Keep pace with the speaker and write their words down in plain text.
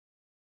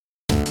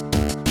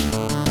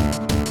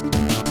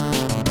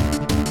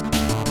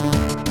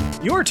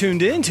You're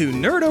tuned in to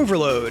Nerd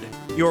Overload,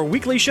 your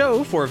weekly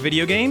show for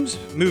video games,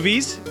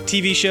 movies,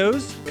 TV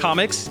shows,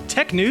 comics,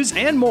 tech news,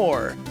 and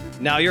more.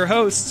 Now your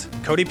hosts,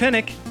 Cody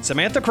Pennick,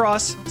 Samantha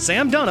Cross,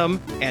 Sam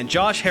Dunham, and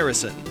Josh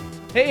Harrison.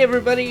 Hey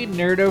everybody,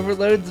 Nerd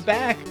Overload's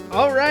back.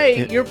 All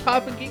right, your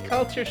pop and geek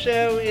culture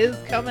show is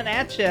coming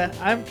at ya.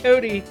 I'm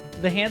Cody,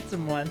 the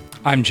handsome one.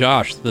 I'm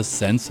Josh, the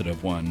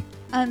sensitive one.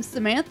 I'm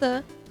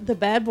Samantha, the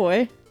bad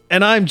boy.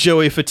 And I'm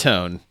Joey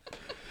Fatone.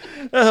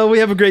 We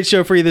have a great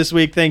show for you this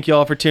week. Thank you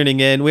all for tuning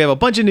in. We have a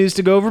bunch of news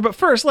to go over, but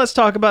first, let's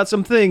talk about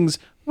some things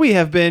we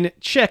have been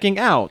checking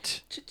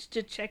out.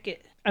 Check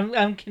it.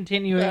 I'm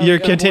continuing. You're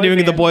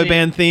continuing the boy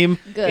band theme?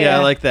 Good. Yeah,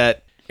 I like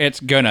that. It's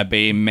gonna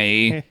be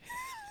me.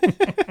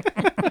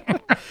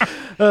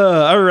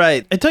 All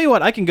right. I tell you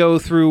what, I can go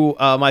through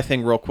my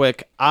thing real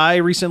quick. I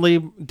recently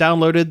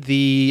downloaded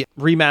the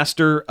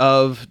remaster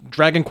of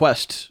Dragon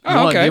Quest,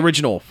 the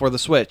original for the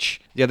Switch,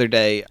 the other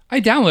day. I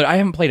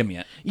haven't played them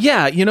yet.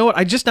 Yeah, you know what?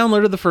 I just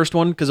downloaded the first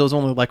one because it was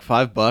only like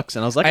 $5,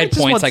 and I was like, I had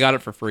points. I got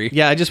it for free.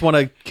 Yeah, I just want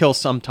to kill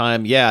some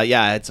time. Yeah, I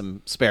had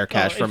some spare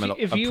cash from a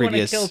if you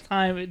previous. want to kill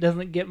time, it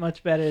doesn't get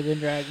much better than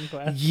Dragon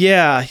Quest.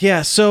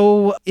 Yeah.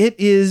 So it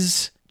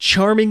is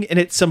charming in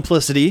its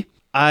simplicity.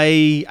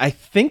 I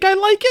think I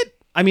like it.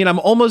 I mean, I'm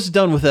almost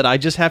done with it. I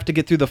just have to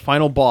get through the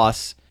final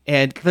boss,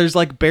 and there's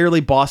like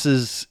barely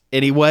bosses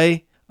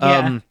anyway.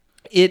 Yeah.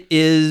 It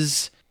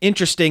is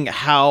interesting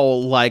how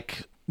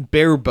like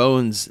bare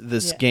bones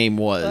this game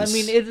was. I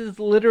mean, it is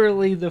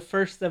literally the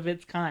first of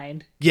its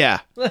kind.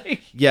 Yeah.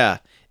 Yeah.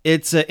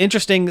 It's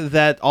interesting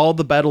that all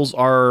the battles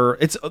are...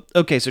 It's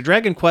okay, so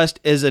Dragon Quest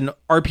is an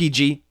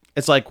RPG.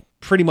 It's like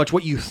pretty much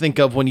what you think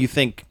of when you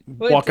think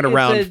walking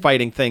around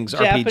fighting things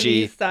RPG.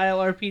 Japanese-style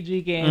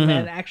RPG game,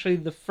 and actually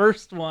the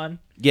first one.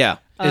 Yeah.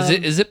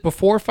 Is it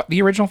before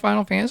the original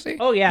Final Fantasy?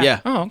 Oh, yeah. Yeah.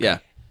 Oh, okay. Yeah.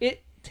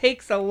 It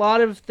takes a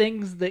lot of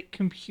things that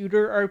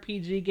computer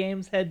RPG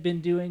games had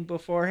been doing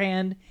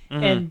beforehand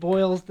and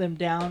boils them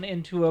down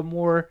into a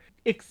more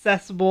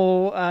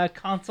accessible,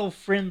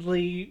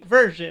 console-friendly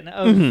version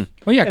of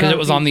Well, yeah, because an it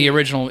was on the RPG.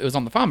 original. It was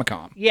on the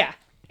Famicom. Yeah.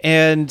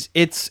 And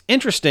it's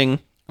interesting,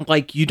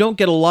 like, you don't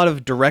get a lot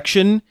of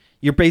direction.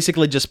 You're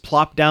basically just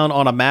plopped down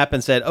on a map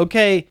and said,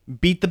 okay,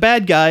 beat the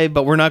bad guy,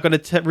 but we're not going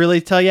to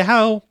really tell you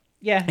how.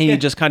 Yeah. And you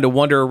just kind of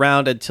wander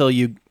around until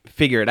you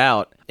figure it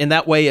out. And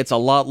that way, it's a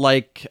lot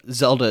like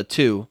Zelda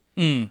 2,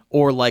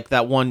 or like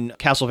that one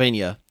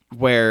Castlevania,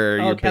 where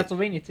you're...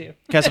 Castlevania 2.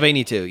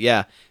 Castlevania 2,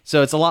 yeah.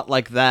 So it's a lot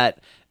like that.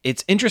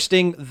 It's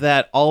interesting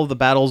that all of the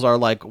battles are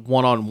like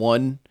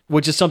one-on-one,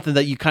 which is something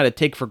that you kind of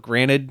take for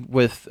granted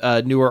with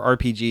newer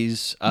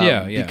RPGs.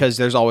 Yeah. Because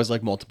there's always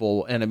like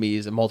multiple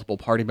enemies and multiple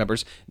party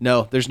members.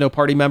 No, there's no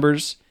party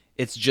members.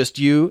 It's just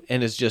you,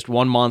 and it's just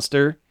one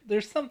monster.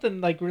 There's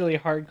something like really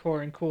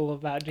hardcore and cool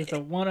about just a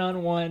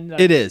one-on-one.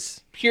 It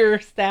is. Pure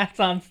stats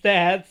on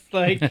stats.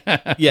 Like,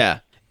 Yeah.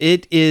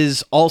 It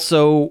is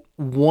also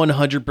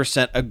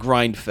 100% a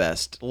grind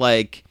fest.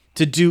 Like,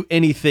 to do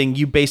anything,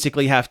 you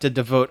basically have to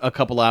devote a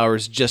couple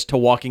hours just to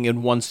walking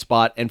in one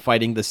spot and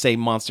fighting the same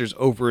monsters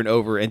over and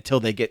over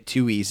until they get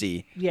too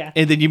easy. Yeah.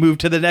 And then you move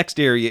to the next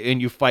area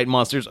and you fight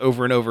monsters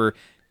over and over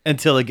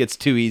until it gets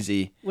too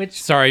easy.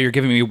 which Sorry, you're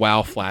giving me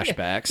WoW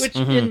flashbacks. Which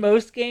in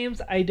most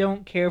games I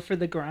don't care for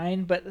the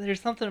grind, but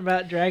there's something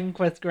about Dragon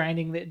Quest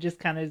grinding that just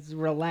kind of is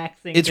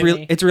relaxing. It's to real.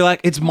 me.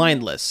 It's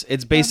mindless.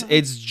 It's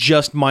It's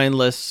just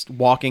mindless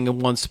walking in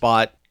one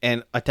spot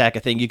and attack a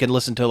thing. You can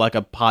listen to like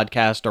a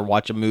podcast or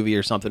watch a movie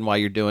or something while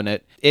you're doing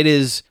it. It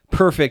is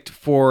perfect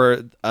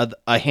for a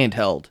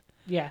handheld.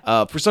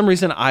 Yeah. For some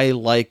reason, I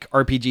like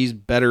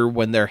RPGs better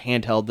when they're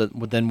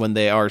handheld than when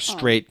they are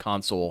straight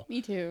console.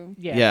 Me too.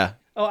 Yeah.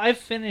 Oh, I've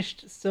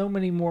finished so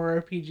many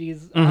more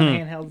RPGs on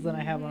handhelds than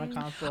I have on a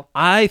console.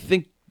 I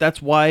think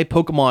that's why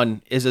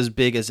Pokemon is as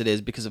big as it is,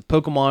 because if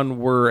Pokemon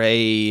were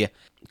a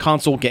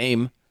console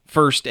game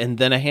first and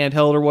then a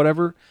handheld or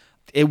whatever,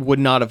 it would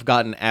not have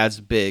gotten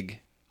as big,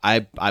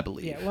 I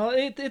believe. Yeah, well,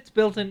 it's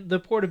built in, the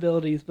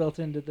portability is built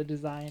into the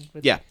design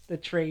with the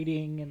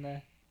trading and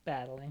the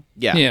battling.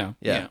 Yeah.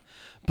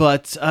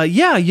 But,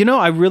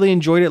 I really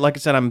enjoyed it. Like I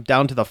said, I'm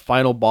down to the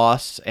final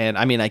boss, and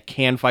I mean, I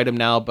can fight him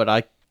now, but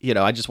I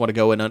just want to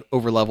go in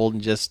over-leveled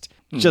and just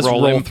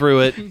roll through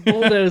it.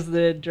 Bulldoze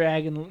the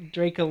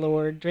Draco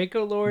Lord,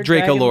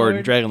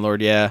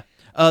 yeah.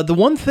 The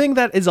one thing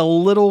that is a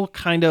little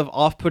kind of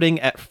off-putting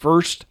at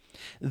first,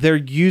 they're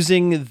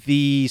using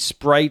the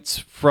sprites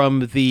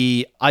from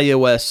the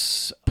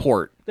iOS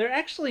port. They're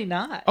actually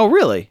not. Oh,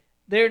 really?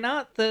 They're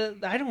not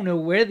I don't know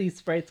where these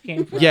sprites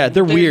came from. Yeah,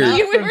 they're weird.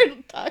 We were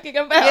talking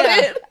about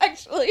it,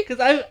 actually. Because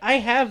I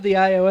have the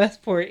iOS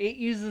port. It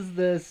uses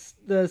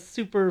the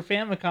Super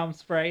Famicom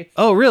sprites.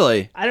 Oh,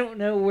 really? I don't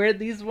know where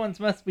these ones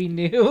must be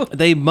new.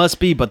 They must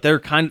be, but they're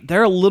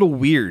a little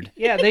weird.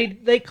 Yeah,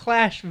 they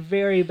clash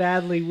very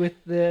badly with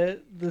the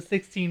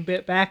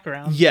 16-bit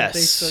background. That they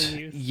still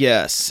use.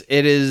 Yes.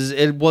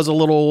 It was a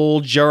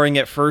little jarring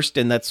at first,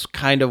 and that's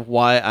kind of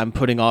why I'm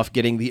putting off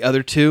getting the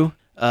other two.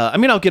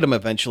 I'll get them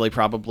eventually,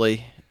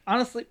 probably.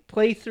 Honestly,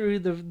 play through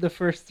the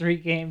first 3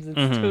 games.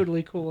 It's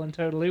totally cool and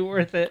totally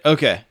worth it.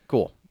 Okay,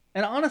 cool.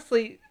 And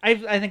honestly, I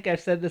think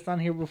I've said this on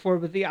here before,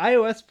 but the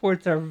iOS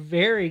ports are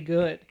very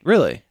good.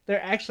 Really?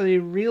 They're actually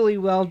really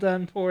well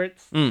done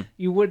ports. Mm.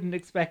 You wouldn't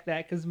expect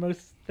that because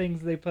most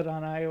things they put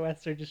on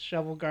iOS are just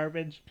shovel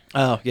garbage.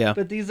 Oh, yeah.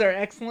 But these are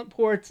excellent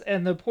ports,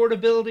 and the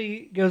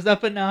portability goes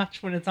up a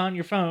notch when it's on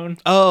your phone.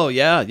 Oh,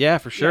 yeah,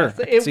 for sure. Yeah,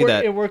 so I can see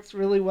that. It works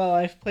really well.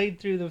 I've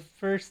played through the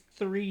first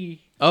 3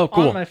 cool.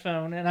 on my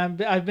phone, and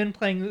I've been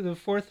playing the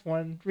 4th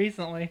one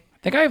recently. I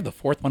think I have the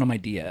 4th one on my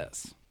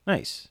DS.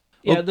 Nice.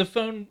 Yeah, Well, the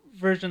phone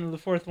version of the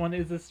 4th one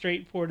is a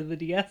straight port of the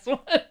DS one.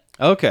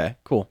 okay,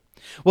 cool.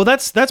 Well,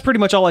 that's pretty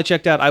much all I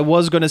checked out. I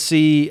was going to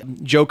see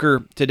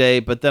Joker today,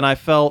 but then I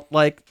felt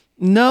like,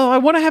 no, I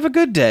want to have a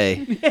good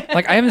day.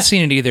 Like, I haven't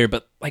seen it either,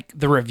 but like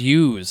the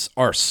reviews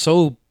are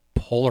so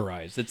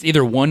polarized. It's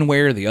either one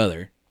way or the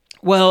other.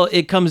 Well,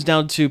 it comes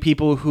down to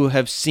people who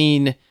have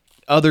seen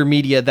other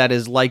media that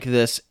is like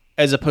this,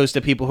 as opposed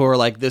to people who are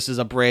like, this is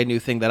a brand new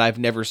thing that I've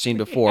never seen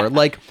before.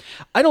 Like,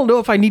 I don't know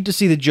if I need to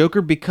see the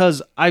Joker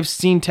because I've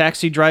seen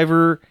Taxi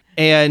Driver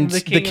and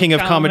The King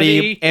of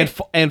Comedy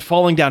and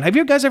Falling Down. Have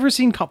you guys ever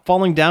seen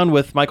Falling Down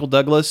with Michael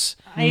Douglas?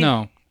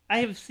 No. I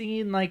have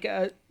seen like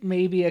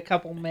maybe a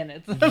couple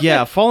minutes.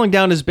 Yeah, Falling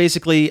Down is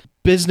basically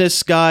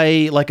business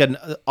guy, like an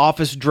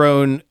office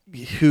drone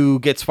who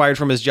gets fired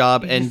from his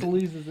job He and just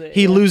loses it.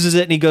 he loses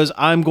it and he goes,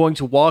 I'm going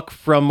to walk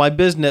from my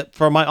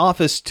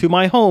office to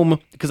my home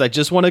because I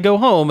just want to go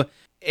home.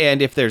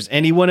 And if there's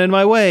anyone in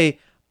my way,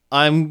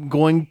 I'm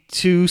going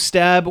to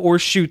stab or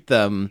shoot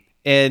them.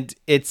 And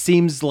it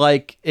seems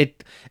like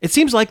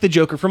the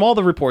Joker from all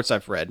the reports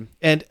I've read.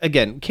 And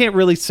again, can't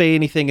really say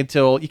anything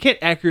you can't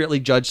accurately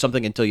judge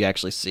something until you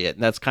actually see it.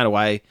 And that's kind of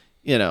why,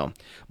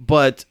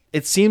 but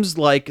it seems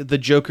like the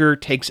Joker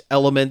takes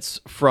elements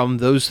from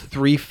those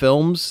 3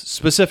 films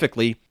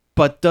specifically,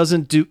 but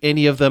doesn't do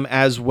any of them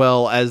as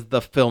well as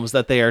the films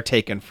that they are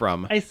taken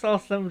from. I saw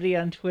somebody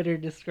on Twitter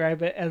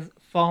describe it as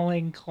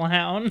falling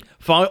clown.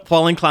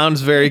 Falling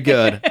Clown's very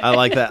good. I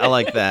like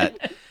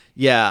that.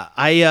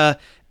 Yeah,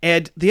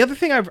 and the other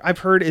thing I've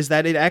heard is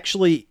that it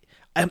actually,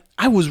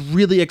 I was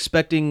really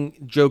expecting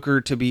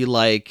Joker to be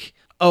like,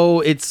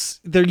 oh,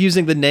 they're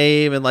using the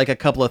name and like a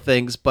couple of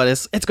things, but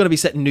it's going to be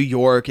set in New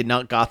York and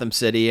not Gotham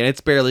City, and it's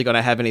barely going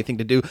to have anything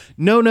to do.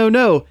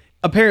 No.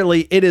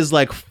 Apparently, it is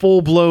like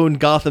full-blown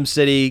Gotham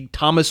City.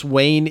 Thomas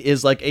Wayne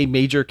is like a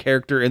major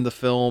character in the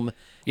film.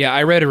 Yeah,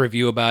 I read a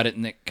review about it,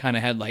 and it kind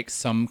of had like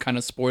some kind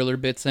of spoiler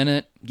bits in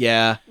it.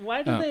 Yeah.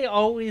 Why do they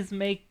always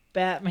make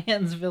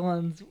Batman's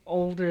villains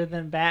older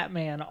than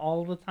Batman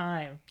all the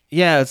time?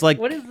 Yeah, it's like,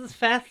 what is this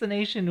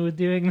fascination with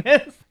doing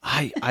this?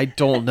 I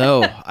don't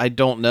know. I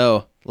don't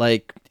know.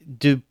 Like,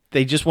 do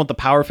they just want the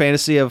power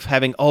fantasy of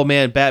having, oh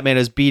man, Batman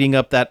is beating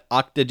up that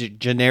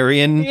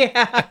octogenarian,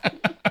 Yeah,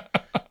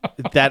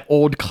 that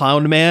old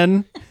clown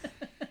man?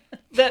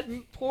 that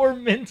poor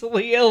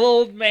mentally ill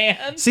old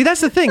man. See, that's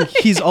the thing.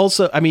 He's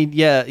also, I mean,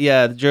 yeah,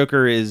 the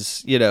Joker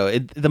is,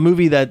 the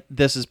movie that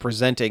this is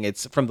presenting,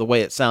 it's from the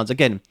way it sounds.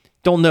 Again,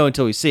 don't know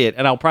until we see it,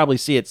 and I'll probably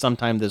see it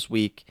sometime this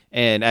week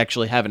and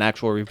actually have an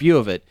actual review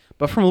of it.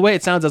 But from the way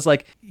it sounds, it's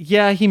like,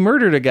 yeah, he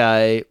murdered a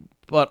guy,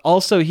 but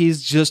also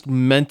he's just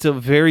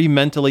very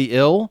mentally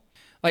ill.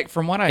 Like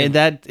from what and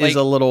that is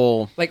a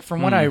little like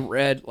from what I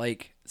read,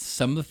 like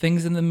some of the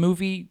things in the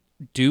movie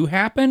do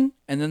happen,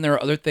 and then there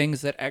are other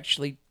things that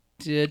actually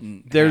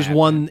didn't. There's happen.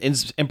 one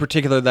in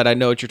particular that I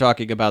know what you're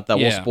talking about that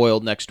will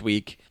spoil next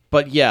week.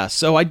 But yeah,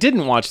 so I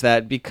didn't watch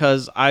that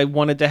because I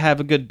wanted to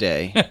have a good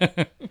day.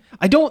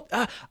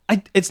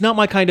 It's not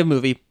my kind of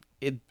movie.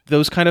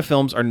 Those kind of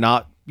films are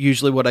not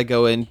usually what I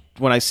go in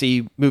when I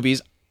see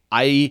movies.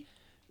 I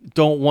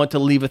don't want to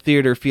leave a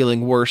theater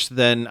feeling worse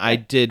than I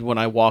did when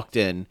I walked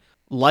in.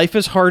 Life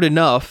is hard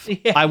enough.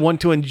 Yeah. I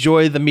want to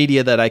enjoy the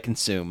media that I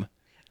consume.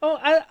 Oh,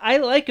 I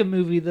like a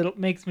movie that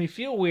makes me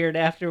feel weird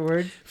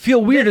afterwards.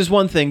 Feel weird is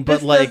one thing, but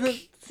This like,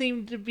 doesn't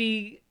seem to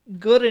be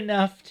good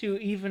enough to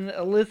even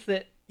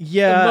elicit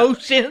yeah,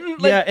 emotion,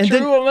 like yeah, and true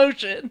then-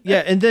 emotion.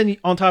 yeah, and then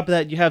on top of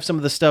that, you have some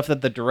of the stuff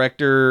that the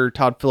director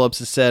Todd Phillips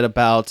has said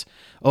about,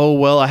 oh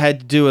well, I had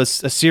to do a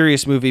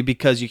serious movie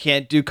because you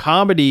can't do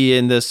comedy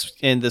in this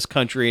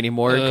country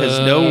anymore because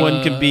no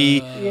one can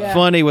be Yeah.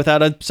 funny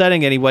without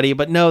upsetting anybody.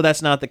 But no,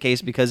 that's not the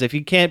case, because if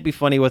you can't be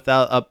funny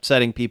without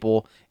upsetting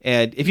people,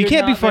 and if you You're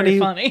can't be not very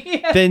funny,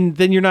 funny.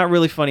 then you're not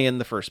really funny in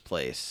the first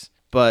place.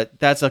 But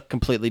that's a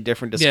completely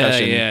different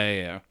discussion.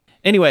 Yeah.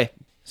 Anyway,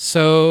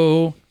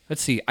 So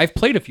let's see. I've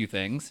played a few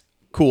things.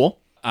 cool.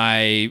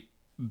 I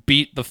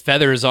beat the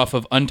feathers off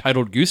of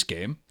Untitled Goose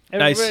Game.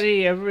 Nice.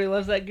 Everybody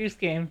loves that Goose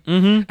Game.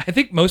 I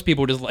think most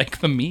people just like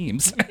the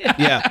memes.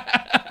 Yeah.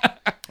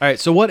 All right.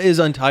 So what is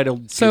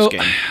Untitled So,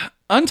 Goose Game?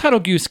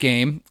 Untitled Goose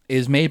Game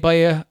is made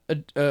by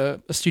a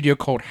studio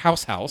called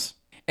House,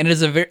 and it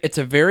is it's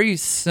a very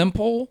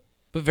simple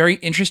but very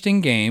interesting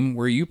game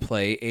where you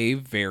play a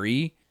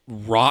very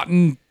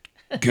rotten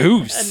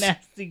goose. A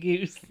nasty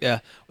goose. Yeah.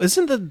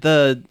 Isn't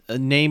the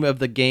name of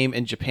the game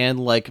in Japan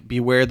like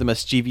Beware the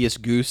Mischievous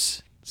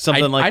Goose?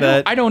 Something like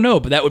that? I don't know,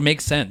 but that would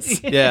make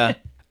sense. Yeah.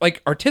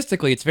 like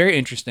artistically, it's very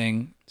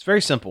interesting. It's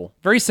very simple.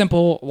 Very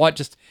simple. What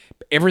just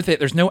everything?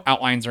 There's no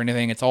outlines or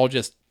anything. It's all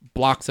just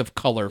blocks of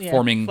color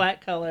forming.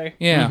 flat color.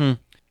 Yeah.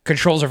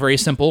 Controls are very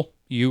simple.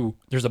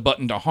 There's a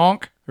button to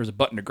honk. There's a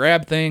button to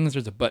grab things.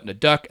 There's a button to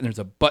duck, and there's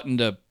a button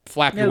to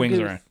flap your No wings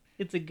goose. around.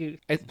 It's a goose.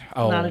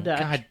 Not a duck.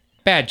 God,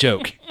 bad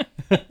joke.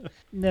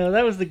 No,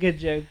 that was a good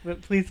joke,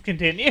 but please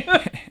continue.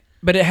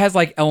 But it has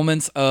like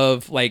elements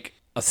of like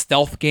a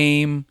stealth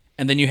game,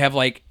 and then you have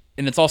like,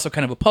 and it's also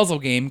kind of a puzzle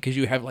game because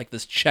you have like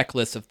this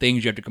checklist of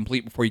things you have to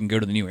complete before you can go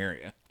to the new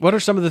area. What are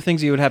some of the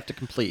things you would have to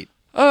complete?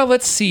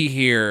 Let's see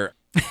here.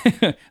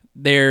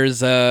 There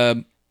was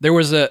in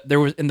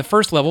the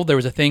first level there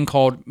was a thing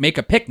called make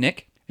a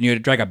picnic, and you had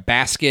to drag a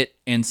basket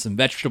and some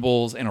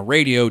vegetables and a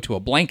radio to a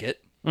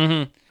blanket.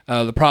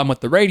 The problem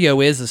with the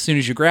radio is as soon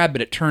as you grab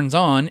it, it turns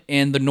on,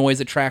 and the noise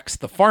attracts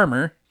the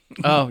farmer,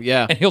 Oh,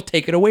 yeah. and he'll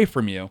take it away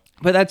from you.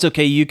 But that's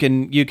okay. You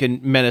can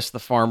menace the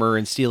farmer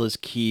and steal his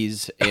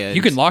keys, and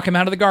You can lock him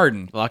out of the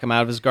garden. lock him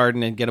out of his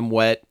garden and get him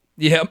wet.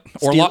 Yep.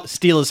 Or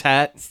Steal his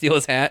hat. steal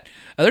his hat.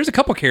 There's a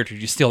couple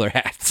characters you steal their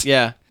hats.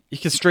 Yeah. You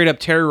can straight up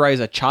terrorize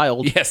a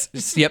child. Yes.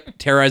 Yep.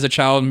 Terrorize a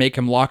child and make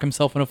him lock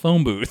himself in a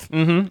phone booth.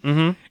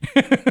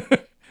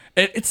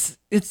 It's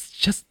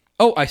just,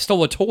 I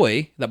stole a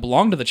toy that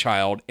belonged to the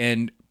child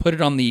and put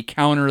it on the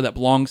counter that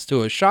belongs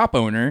to a shop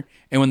owner.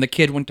 And when the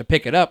kid went to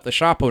pick it up, the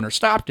shop owner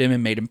stopped him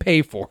and made him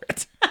pay for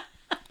it.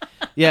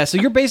 Yeah, so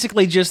you're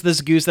basically just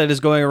this goose that is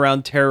going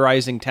around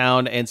terrorizing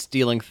town and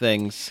stealing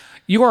things.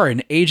 You are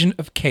an agent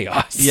of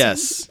chaos.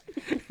 Yes.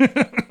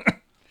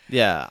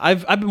 Yeah,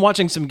 I've been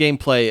watching some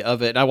gameplay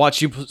of it. I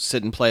watched you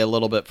sit and play a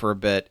little bit for a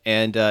bit,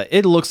 and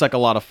it looks like a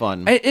lot of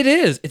fun. It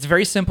is. It's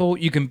very simple.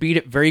 You can beat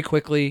it very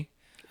quickly.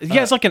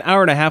 Yeah, it's like an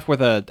hour and a half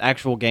worth of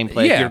actual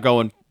gameplay if Yeah. you're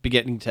going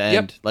beginning to end,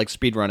 Yep. like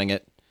speed running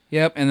it.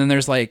 Yep, and then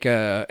there's like,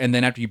 and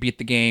then after you beat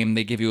the game,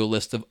 they give you a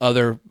list of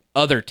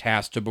other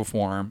tasks to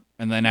perform,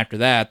 and then after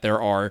that,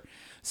 there are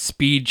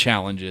speed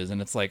challenges,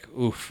 and it's like,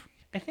 oof,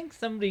 I think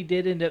somebody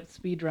did end up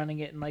speedrunning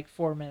it in like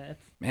 4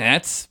 minutes. man,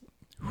 that's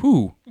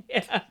whew.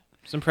 Yeah.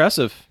 It's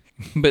impressive.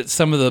 But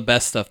some of the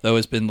best stuff though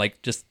has been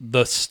like just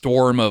the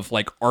storm of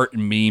like art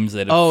and memes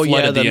that have Oh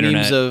flooded yeah, the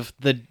internet. memes of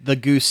the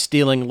goose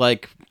stealing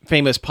like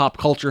famous pop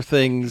culture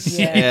things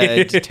Yeah.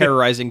 and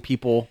terrorizing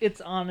people. It's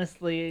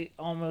honestly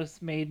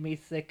almost made me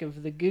sick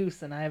of the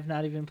goose, and I have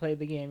not even played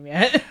the game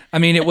yet. I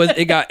mean,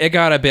 it got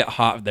a bit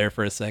hot there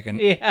for a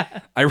second. Yeah.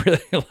 I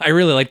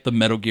really like the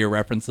Metal Gear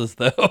references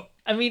though.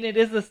 I mean, it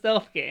is a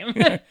stealth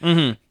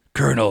game.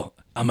 Colonel,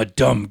 I'm a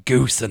dumb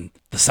goose, and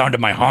the sound of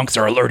my honks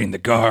are alerting the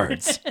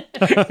guards.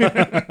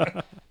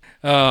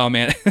 Oh,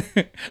 man.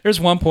 There's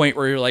one point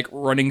where you're, like,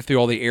 running through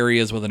all the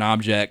areas with an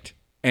object,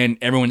 and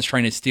everyone's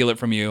trying to steal it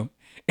from you.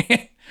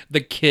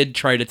 The kid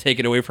tried to take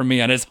it away from me,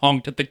 and I just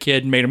honked at the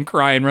kid and made him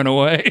cry and run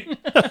away.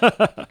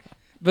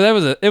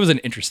 But it was an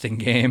interesting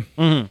game.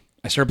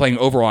 I started playing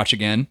Overwatch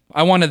again.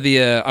 I wanted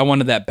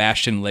that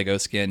Bastion Lego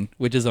skin,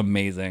 which is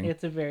amazing.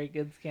 It's a very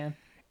good skin.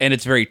 And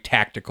it's very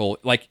tactical.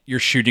 Like your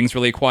shooting's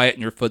really quiet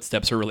and your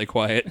footsteps are really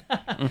quiet.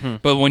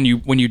 But when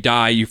you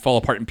die, you fall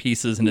apart in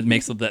pieces, and it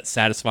makes that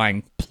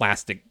satisfying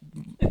plastic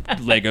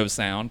Lego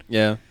sound.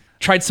 Yeah.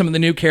 Tried some of the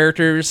new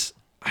characters.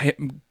 I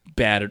am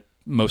bad at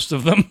most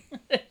of them.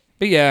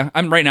 But yeah,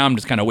 I'm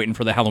just kind of waiting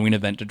for the Halloween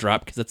event to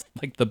drop because it's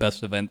like the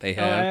best event they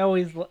Oh, have.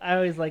 I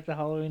always like the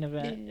Halloween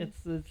event. It's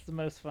the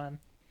most fun.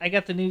 I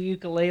got the new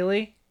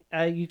ukulele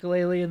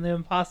in the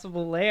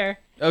Impossible Lair.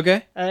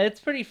 Okay. It's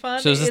pretty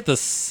fun. So is this the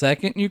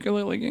second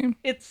ukulele game?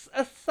 It's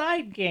a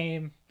side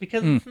game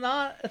because it's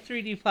not a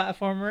 3D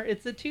platformer.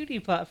 It's a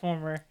 2D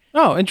platformer,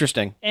 Oh,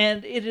 interesting.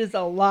 and it is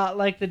a lot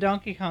like the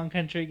Donkey Kong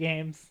Country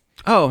games.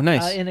 Oh,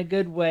 nice. In a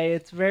good way.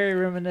 It's very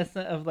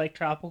reminiscent of like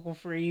Tropical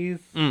Freeze.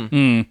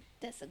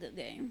 That's a good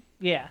game.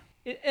 Yeah,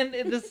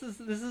 this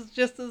is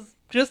just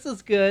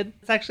as good.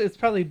 It's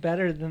probably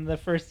better than the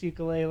first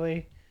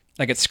ukulele.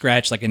 Like it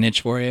scratched like an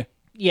itch for you?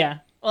 Yeah.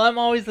 Well, I'm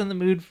always in the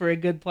mood for a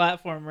good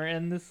platformer,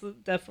 and this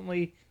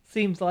definitely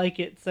seems like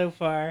it so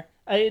far.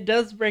 It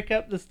does break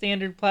up the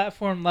standard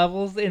platform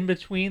levels. In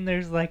between,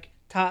 there's like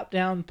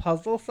top-down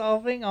puzzle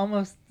solving,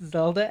 almost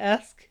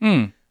Zelda-esque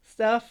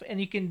stuff, and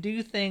you can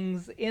do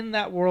things in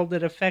that world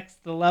that affects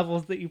the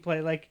levels that you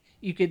play. Like,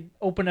 you could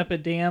open up a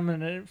dam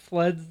and it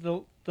floods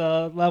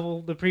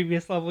the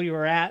previous level you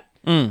were at.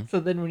 So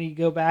then when you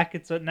go back,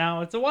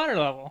 now it's a water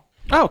level.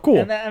 Oh, cool.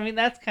 And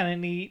that's kind of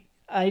neat.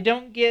 I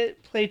don't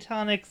get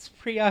Platonic's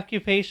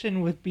preoccupation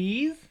with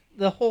bees.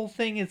 The whole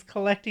thing is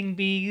collecting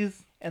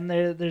bees, and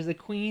there's a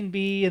queen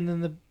bee, and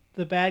then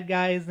the bad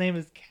guy, his name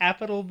is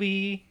Capital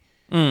B.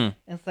 And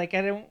it's like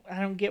I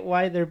don't get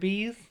why they're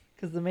bees,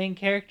 because the main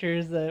character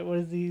is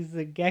he's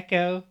a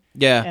gecko.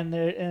 Yeah. And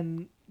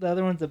the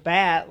other one's a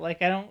bat.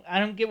 Like I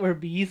don't get where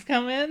bees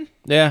come in,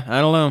 Yeah,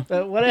 I don't know.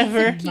 but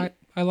whatever.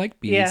 I like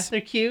bees. Yeah,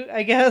 they're cute,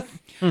 I guess.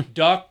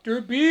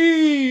 Dr.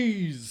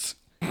 Bees!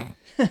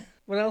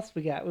 What else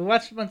we got? We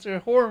watched a bunch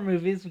of horror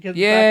movies because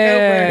Yeah. it's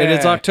October. It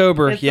is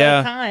October. It's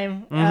yeah. that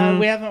time.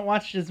 We haven't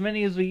watched as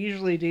many as we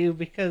usually do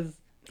because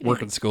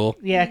Work and school.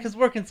 Yeah, because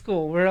work and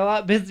school. We're a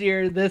lot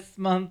busier this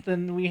month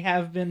than we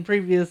have been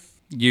previous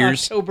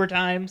Years. October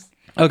times.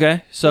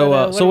 Okay, so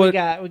But, so do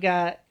what? we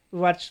got? We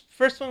watched.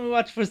 First one we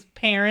watched was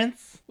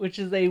Parents, which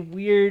is a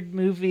weird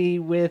movie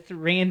with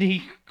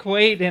Randy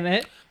Quaid in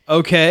it.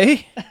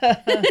 Okay,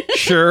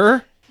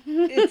 sure.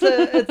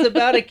 It's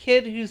about a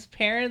kid whose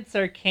parents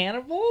are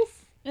cannibals.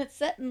 And it's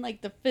set in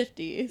like the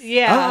 50s.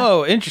 Yeah.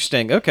 Oh,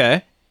 interesting.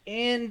 Okay.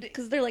 And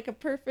Because they're like a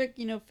perfect,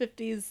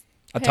 50s.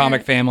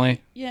 Atomic parent.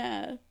 Family.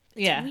 Yeah.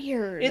 yeah,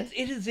 Weird.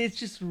 it's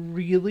just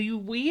really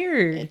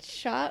weird. It's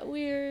shot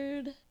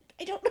weird.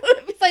 I don't know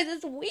besides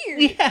it's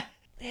weird. Yeah,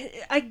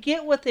 I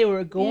get what they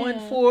were going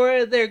Yeah.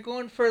 for. They're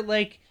going for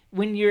like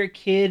when you're a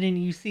kid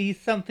and you see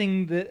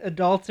something that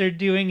adults are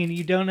doing and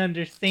you don't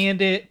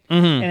understand it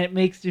Mm-hmm. and it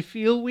makes you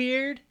feel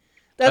weird.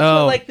 That's Oh.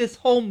 what like this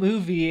whole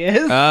movie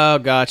is. Oh,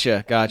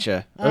 gotcha.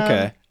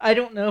 Okay. I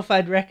don't know if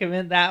I'd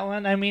recommend that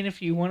one. I mean,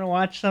 if you want to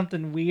watch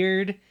something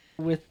weird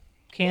with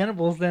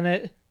cannibals in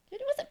it,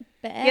 It wasn't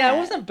bad. yeah, it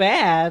wasn't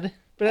bad.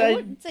 But I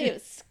wouldn't say it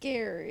was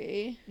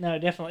scary. no,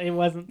 definitely it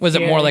wasn't. Was it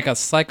more scary. like a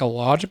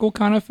psychological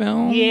kind of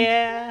film?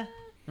 Yeah,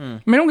 I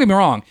mean, don't get me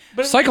wrong.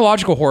 But-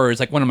 Psychological horror is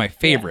like one of my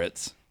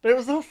favorites. but it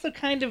was also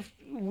kind of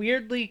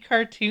weirdly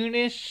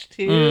cartoonish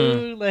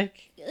too.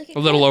 Like, Like, it A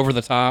little couldn't- over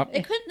the top.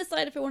 It couldn't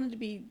decide if it wanted to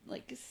be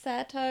like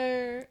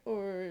satire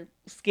or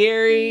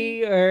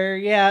scary or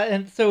yeah,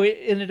 and so it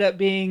ended up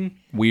being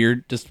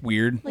Weird. Just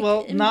weird. like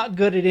well, in- not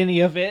good at any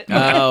of it,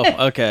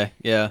 Oh, okay.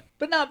 Yeah.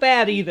 but not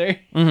bad either.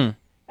 Mm-hmm.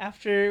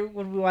 After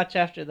what did we watch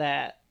after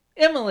that?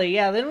 Emily,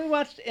 yeah. Then we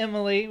watched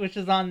Emily, which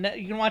is on.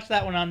 You can watch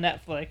that one on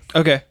Netflix.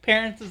 Okay.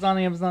 Parents is on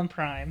Amazon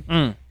Prime.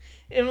 Mm.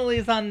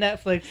 Emily's on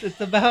Netflix. It's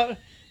about.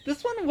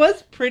 This one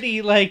was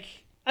pretty like.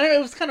 I don't know.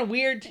 It was kind of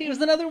weird too. It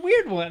was another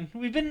weird one.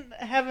 We've been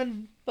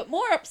having. but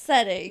more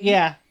upsetting.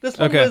 Yeah, this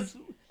one Okay. was.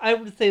 I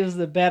would say it was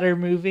a better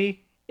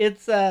movie.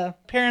 It's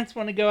parents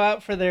want to go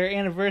out for their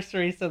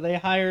anniversary, so they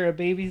hire a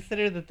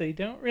babysitter that they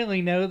don't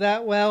really know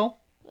that well.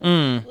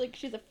 Mm. Like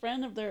she's a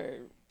friend of their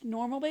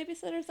normal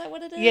babysitter. Is that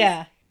what it is?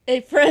 Yeah,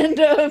 A friend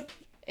of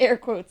air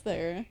quotes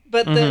there.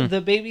 but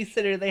the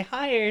babysitter they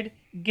hired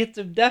gets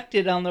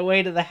abducted on the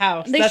way to the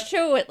house. And they That's,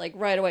 show it like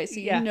right away, so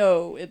Yeah. you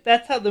know it.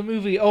 that's how the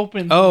movie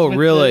opens. Oh, with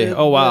really? the-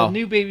 Oh, wow. The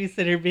new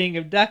babysitter being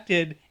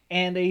abducted,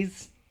 and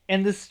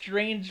this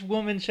strange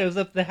woman shows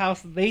up at the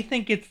house. They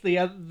think it's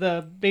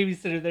the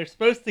babysitter they're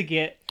supposed to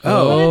get, but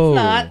Oh. it's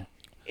not.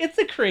 It's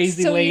a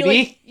crazy so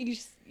lady.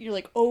 you're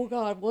like, oh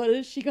god, what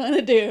is she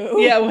gonna do?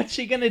 Yeah, what's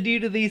she gonna do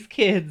to these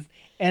kids?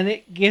 And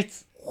it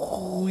gets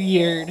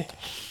weird.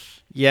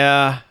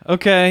 Yeah.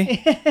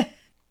 Okay.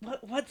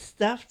 What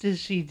stuff does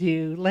she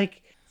do?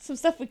 Like, Some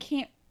stuff we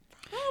can't.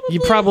 Probably. You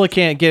probably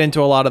can't get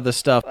into a lot of this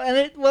stuff. and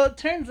it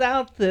turns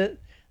out that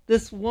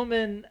this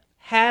woman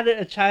had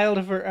a child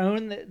of her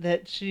own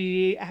that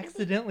she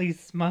accidentally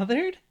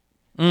smothered,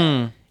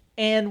 Mm.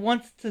 and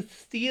wants to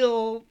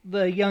steal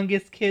the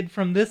youngest kid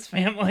from this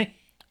family.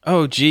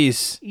 Oh,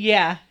 geez.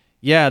 Yeah,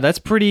 Yeah, that's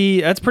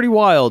pretty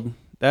wild.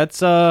 That's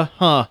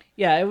huh.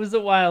 yeah, it was a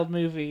wild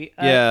movie.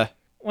 Yeah.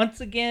 Once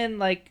again,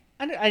 like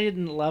I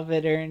didn't love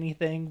it or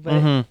anything, but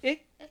Mhm.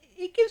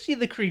 it gives you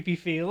the creepy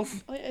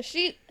feels. Oh, yeah,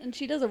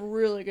 she does a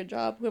really good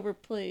job. Whoever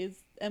plays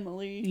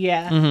Emily.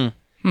 Yeah.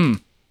 Mm-hmm.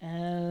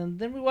 And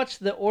then we watched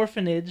The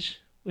Orphanage,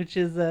 which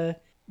is a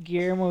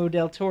Guillermo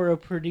del Toro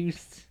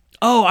produced,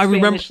 Oh, I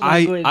remember. Spanish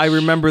language I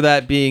remember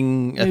that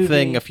being a movie.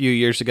 thing a few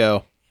years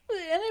ago.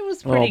 and it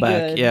was A while pretty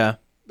back. good. Yeah.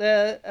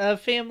 The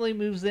family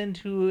moves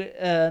into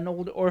an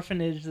old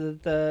orphanage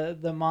that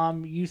the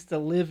mom used to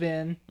live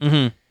in,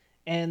 Mm-hmm.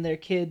 and their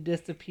kid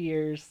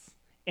disappears,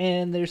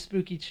 and there's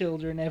spooky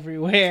children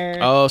everywhere.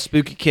 Oh,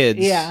 spooky kids.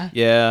 Yeah.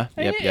 Yeah.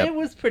 I Yep. mean, Yep. It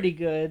was pretty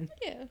good.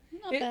 Yeah,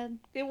 not bad.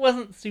 It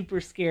wasn't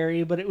super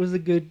scary, but it was a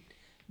good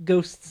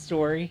ghost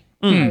story,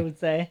 Mm. I would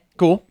say.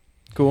 Cool.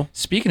 Cool.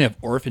 Speaking of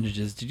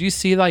orphanages, did you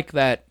see like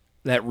that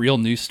real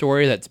news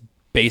story that's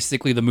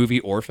basically the movie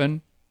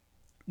Orphan?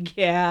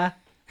 Yeah.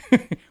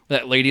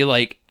 That lady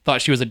like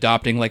thought she was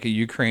adopting like a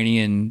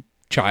Ukrainian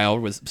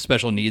child with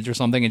special needs or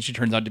something, and she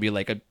turns out to be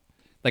like a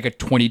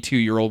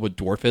 22-year-old with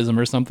dwarfism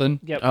or something.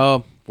 Yep.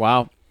 Oh,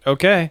 wow.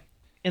 Okay.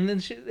 And then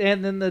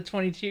the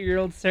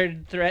 22-year-old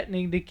started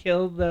threatening to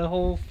kill the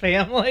whole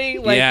family.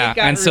 Like, yeah, it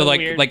got and so real like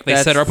weird. like they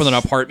set her up with an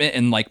That's- apartment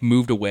and like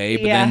moved away,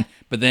 Yeah.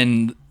 but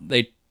then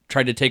they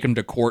tried to take him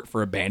to court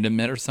for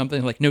abandonment or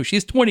something. Like, no,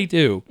 she's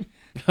 22.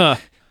 Huh.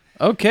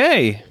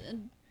 Okay.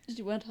 Did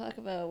you want to talk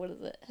about what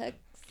is it?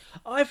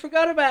 Oh, I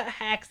forgot about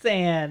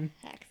Haxan.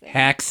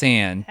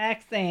 Haxan.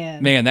 Haxan.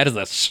 Man, that is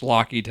a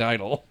schlocky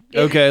title.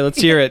 Okay. Let's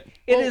hear it.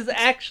 It is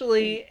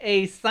actually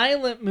a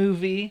silent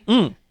movie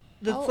Mm.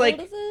 that's How like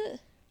old is it?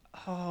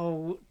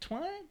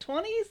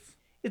 20s.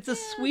 It's a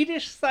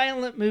Swedish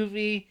silent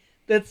movie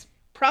that's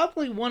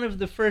probably one of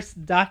the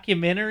first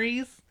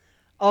documentaries,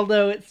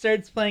 although it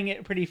starts playing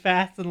it pretty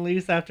fast and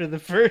loose after the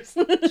first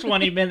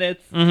 20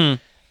 minutes,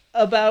 Mm-hmm.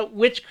 about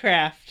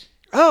witchcraft.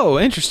 Oh,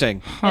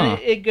 interesting. And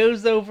it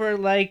goes over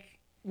like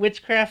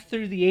witchcraft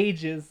through the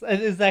ages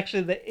is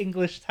actually the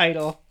English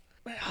title.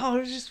 Oh,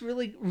 it was just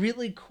really,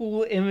 really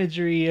cool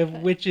imagery of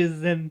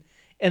witches and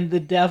the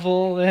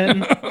devil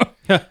and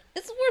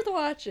It's worth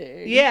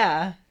watching.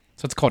 yeah,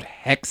 So it's called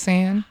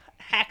Hexan?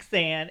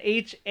 Haxan,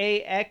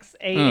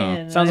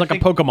 Haxan. Sounds like a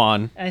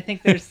Pokemon. I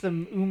think there's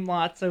some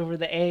umlauts over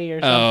the A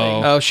or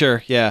something. Oh. Oh,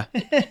 sure. Yeah.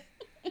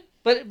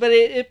 But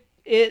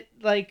it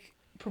like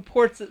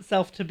purports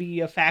itself to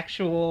be a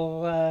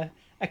factual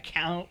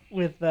account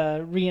with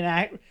not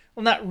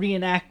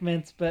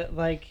reenactments, but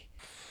like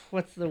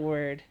what's the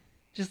word?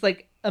 Just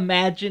like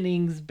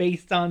imaginings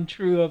based on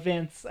true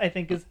events, I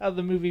think is how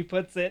the movie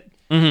puts it.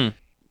 Mm-hmm.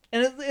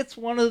 And it's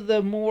one of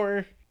the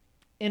more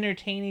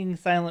entertaining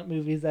silent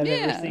movies I've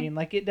ever Yeah. seen.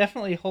 Like, it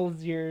definitely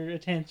holds your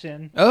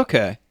attention.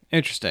 Okay.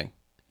 Interesting.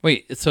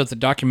 Wait, so it's a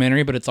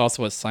documentary, but it's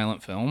also a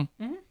silent film?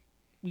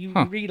 You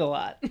Huh. read a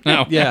lot.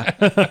 No. Yeah.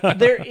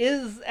 There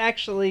is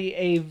actually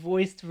a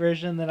voiced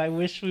version that I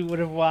wish we would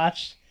have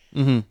watched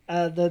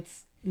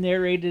that's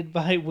narrated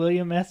by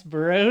William S.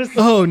 Burroughs.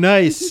 Oh,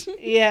 nice.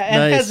 Yeah,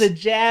 and Nice. has a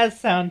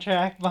jazz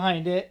soundtrack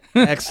behind it.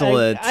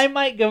 Excellent. I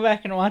might go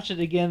back and watch it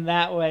again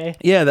that way.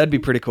 Yeah, that'd be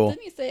pretty cool.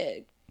 Didn't you say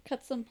it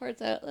cut some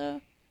parts out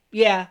though?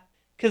 Yeah,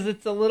 because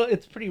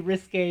it's pretty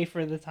risque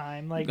for the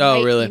time. Like,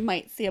 Oh, really? You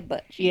might see a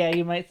butt cheek. yeah,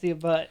 you might see a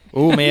butt.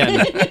 Oh,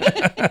 man.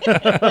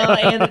 Well,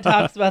 and it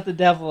talks about the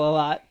devil a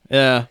lot.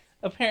 Yeah.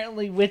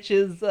 Apparently,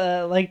 witches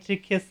like to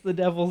kiss the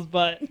devil's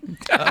butt.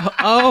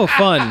 Oh,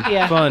 fun.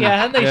 Yeah, Fun.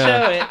 yeah, and they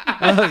show it.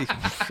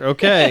 Oh,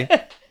 okay.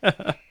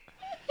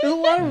 There's a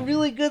lot of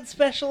really good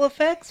special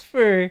effects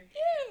for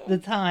the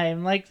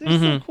time. Like, there's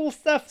some cool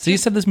stuff. So you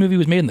said this movie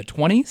was made in the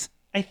 20s?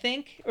 I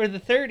think, or the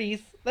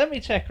 30s. Let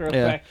me check real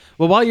Yeah. quick.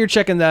 Well, while you're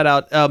checking that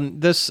out,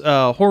 this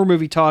horror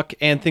movie talk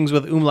and things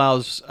with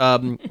umlauts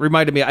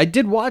reminded me. I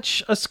did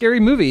watch a scary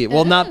movie.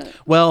 Well, no,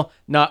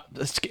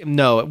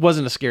 it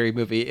wasn't a scary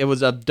movie. It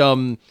was a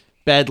dumb,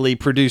 badly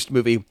produced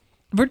movie.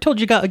 Ever told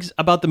you guys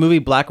about the movie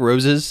Black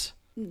Roses?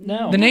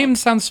 No. The name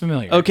sounds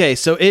familiar. Okay,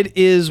 so it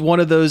is one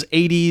of those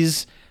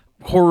 80s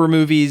horror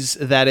movies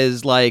that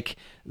is like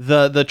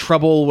the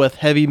trouble with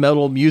heavy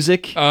metal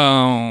music.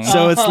 Oh.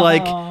 So it's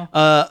like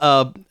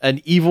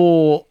an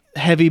evil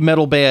heavy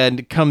metal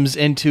band comes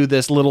into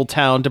this little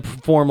town to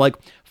perform like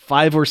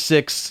 5 or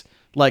 6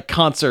 like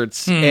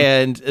concerts,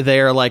 and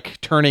they're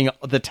like turning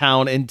the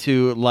town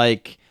into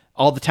like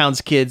all the town's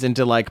kids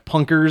into like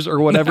punkers or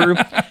whatever.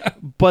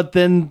 But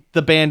then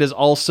the band is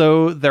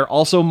they're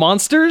also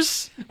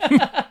monsters.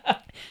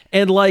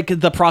 And like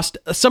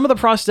some of the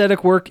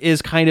prosthetic work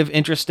is kind of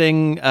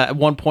interesting. At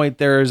one point,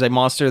 there's a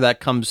monster that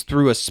comes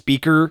through a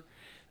speaker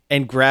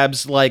and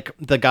grabs like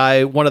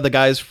one of the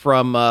guys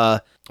from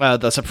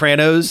The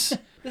Sopranos,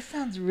 This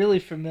sounds really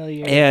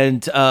familiar.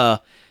 and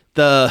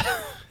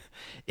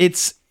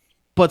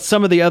but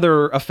some of the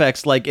other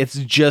effects, like it's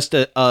just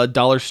a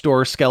dollar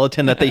store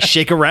skeleton that they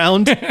shake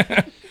around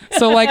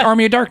So like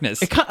Army of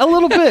Darkness. a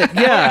little bit,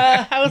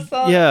 yeah, House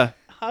on yeah,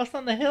 House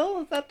on the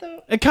Hill? Is that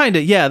the? kind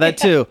of, yeah, that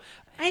too.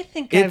 I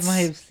think It's- I might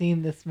have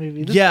seen this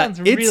movie. This Yeah, sounds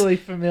it's- really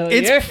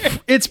familiar.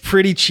 It's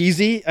pretty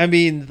cheesy. I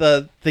mean,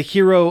 the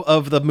hero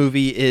of the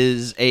movie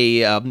is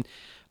a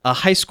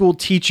high school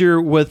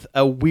teacher with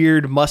a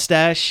weird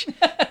mustache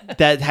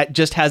that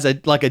just has a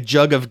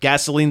jug of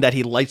gasoline that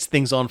he lights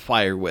things on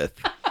fire with.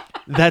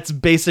 That's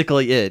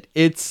basically it.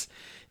 It's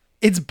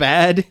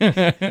bad.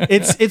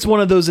 It's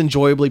one of those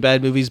enjoyably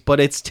bad movies,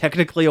 but it's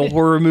technically a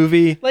horror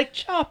movie. Like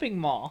Chopping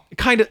Mall.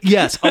 Kind of,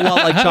 yes, a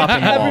lot like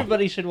Chopping Mall.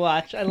 Everybody should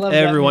watch. I love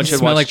Everyone that should movie.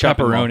 Smell watch like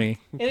Chopping Mall. pepperoni.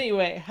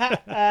 Anyway,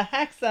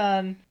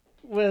 Haxan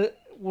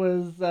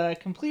was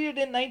completed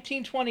in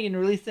 1920 and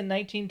released in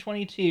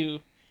 1922.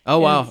 Oh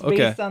wow, And it's okay.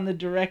 based on the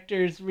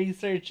director's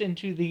research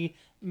into the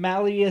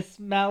Malleus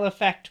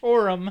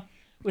Maleficatorum,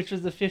 which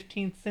was a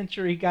 15th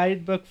century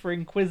guidebook for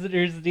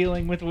inquisitors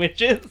dealing with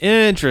witches.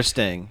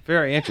 Interesting.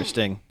 Very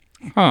interesting.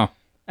 Huh.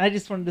 I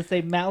just wanted to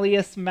say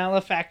Malleus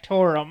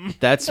Maleficatorum.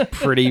 That's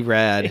pretty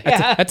rad.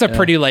 Yeah. That's a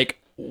pretty like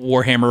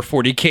Warhammer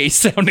 40K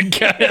sounding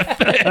kind of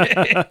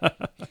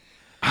thing.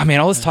 I mean,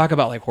 all this talk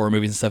about like horror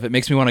movies and stuff, it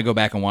makes me want to go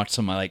back and watch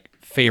some of my like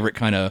favorite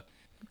kind of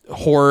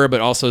horror, but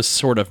also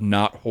sort of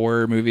not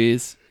horror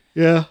movies.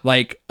 Yeah.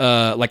 Like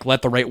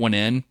Let the Right One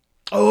In.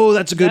 Oh,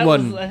 that's a good That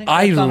one. was- I think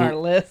that's on our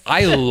list.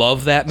 I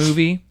love that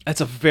movie.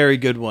 That's a very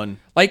good one.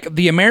 Like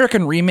the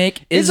American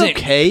remake It's isn't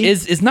okay.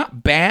 is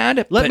not bad.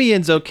 Let but- Me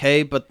In's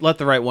okay, but Let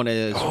the Right One In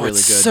is Oh, really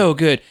it's good. so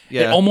good.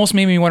 It Yeah. almost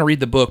made me want to read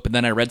the book, but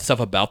then I read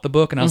stuff about the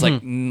book, and I was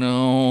like,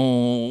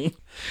 no.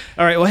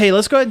 All right, well, hey,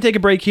 let's go ahead and take a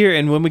break here,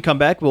 and when we come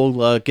back,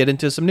 we'll get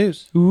into some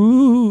news.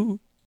 Ooh.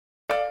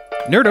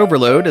 Nerd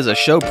Overload is a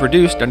show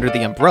produced under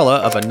the umbrella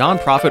of a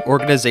nonprofit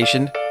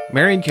organization,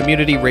 Marion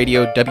Community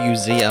Radio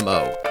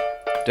WZMO.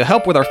 To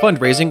help with our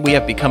fundraising, we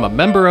have become a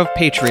member of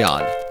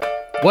Patreon.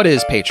 What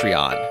is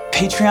Patreon?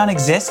 Patreon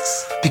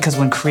exists because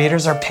when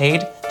creators are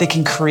paid, they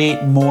can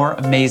create more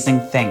amazing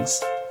things.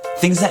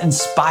 Things that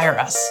inspire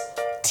us,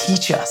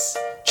 teach us,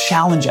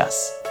 challenge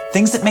us,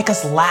 things that make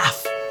us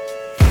laugh.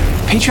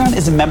 Patreon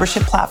is a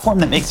membership platform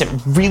that makes it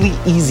really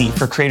easy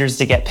for creators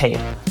to get paid.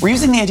 We're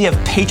using the idea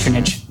of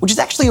patronage, which is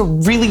actually a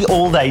really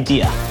old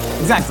idea.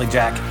 Exactly,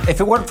 Jack. If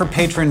it weren't for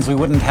patrons, we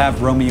wouldn't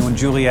have Romeo and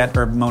Juliet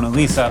or Mona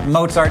Lisa.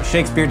 Mozart,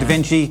 Shakespeare, Da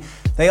Vinci,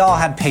 they all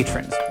had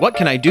patrons. What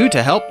can I do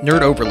to help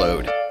Nerd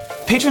Overload?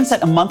 Patrons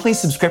set a monthly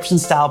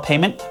subscription-style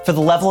payment for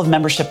the level of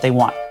membership they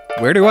want.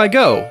 Where do I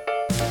go?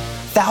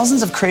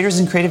 Thousands of creators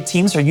and creative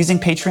teams are using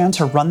Patreon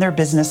to run their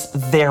business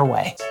their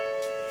way.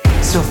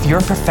 So if you're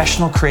a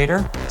professional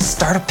creator,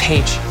 start a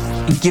page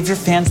and give your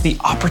fans the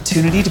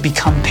opportunity to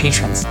become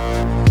patrons.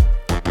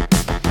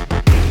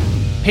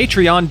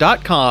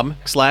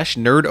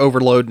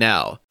 Patreon.com/nerdoverload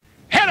now.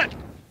 Hit it!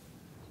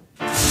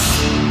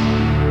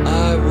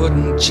 I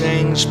wouldn't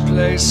change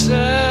places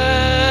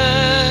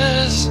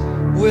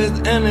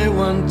with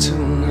anyone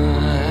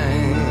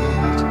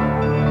tonight.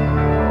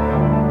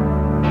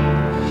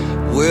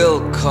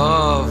 We'll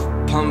carve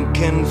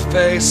pumpkin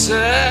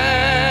faces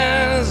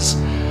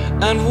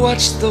and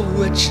watch the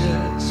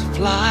witches'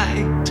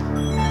 flight.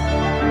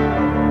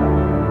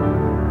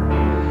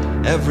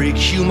 Every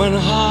human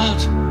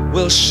heart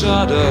will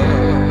shudder.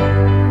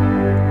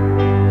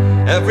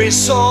 Every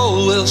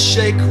soul will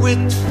shake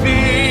with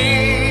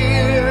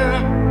fear.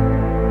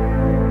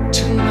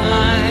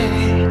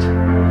 Tonight,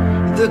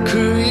 the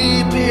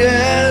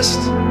creepiest.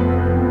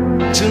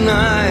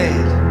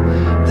 Tonight,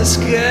 the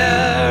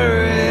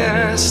scariest.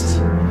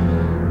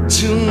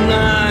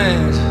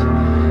 Tonight,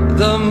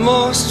 the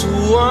most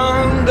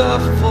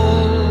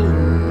wonderful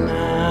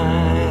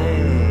night.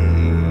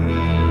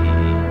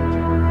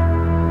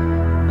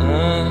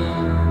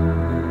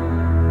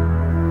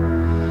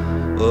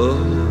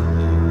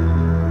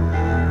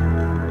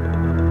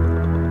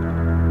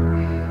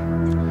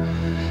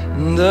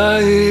 The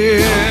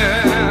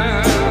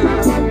year.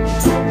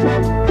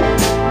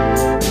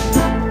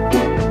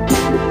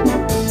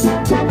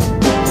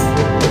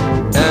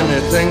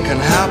 Anything can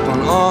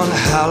happen on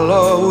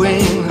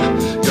Halloween.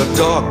 Your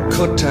dog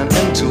could turn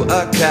into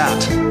a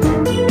cat.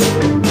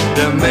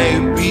 There may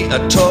be a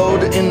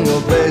toad in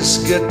your bass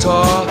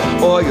guitar,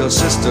 or your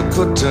sister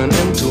could turn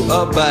into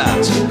a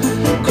bat.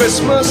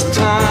 Christmas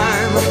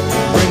time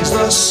brings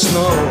the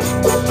snow.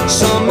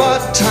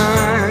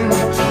 Summertime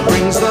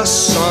brings the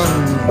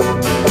sun.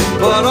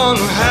 But on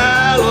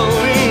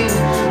Halloween,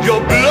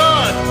 your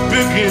blood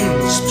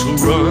begins to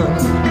run.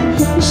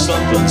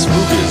 Something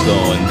spooky's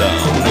going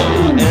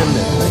down.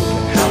 Anything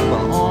can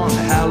happen on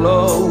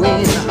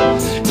Halloween.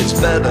 It's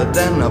better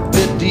than a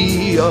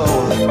video.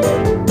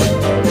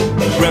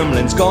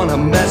 Gremlin's gonna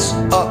mess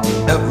up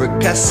every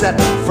cassette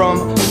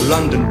from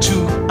London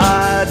to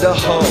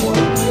Idaho.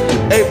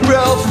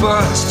 April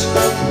 1st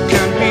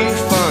can be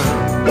fun.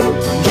 New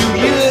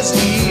Year's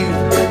Eve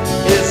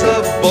is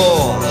a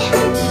bore.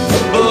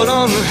 But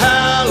on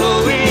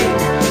Halloween,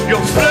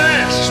 your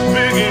flesh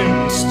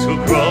begins to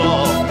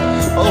crawl.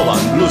 Oh,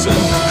 I'm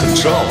losing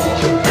control.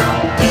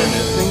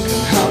 Anything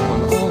can happen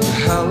on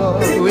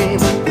Halloween.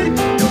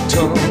 Your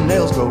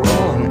toenails go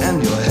wrong and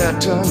your hair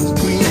turns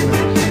green.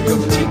 Your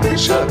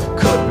teacher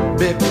could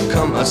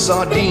become a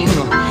sardine.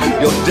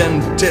 Your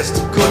dentist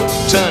could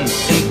turn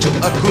into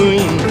a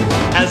queen.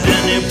 Has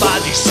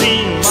anybody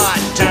seen my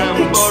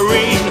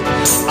tambourine?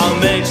 I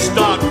may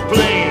start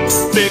playing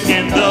big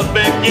in the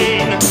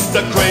beginning.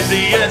 The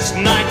craziest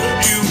night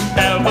you've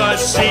ever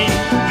seen.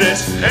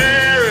 This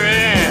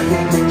hairy,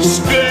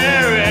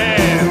 scary,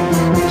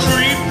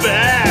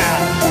 creepy,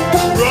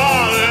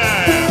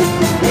 crawling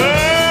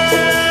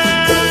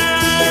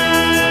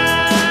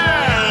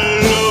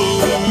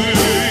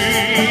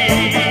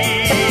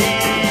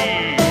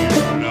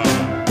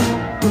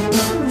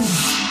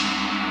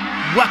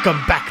Welcome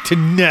back to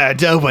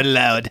Nerd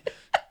Overload.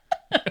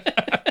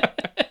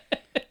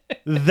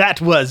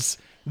 That was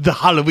the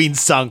Halloween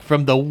song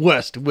from The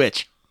Worst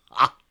Witch.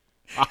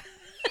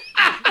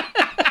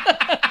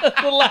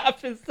 The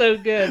laugh is so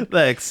good.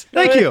 Thanks.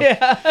 Thank you.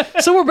 Yeah.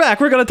 So we're back.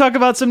 We're going to talk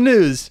about some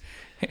news.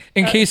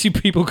 In case you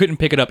people couldn't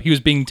pick it up, he was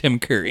being Tim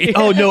Curry.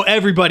 Oh, no,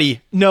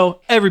 everybody knew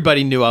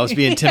I was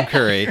being Tim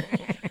Curry.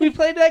 We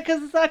played that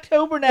because it's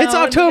October now. It's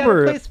and we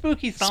October. gotta play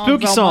spooky songs.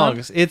 Spooky all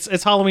songs. month,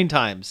 It's Halloween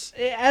times.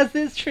 as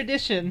is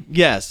tradition.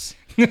 Yes.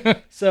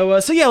 So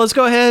yeah, let's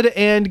go ahead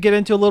and get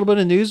into a little bit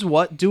of news.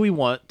 What do we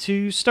want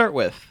to start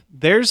with?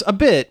 There's a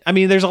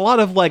lot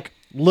of like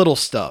little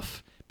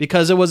stuff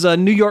because it was a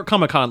New York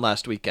Comic-Con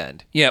last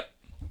weekend. Yep.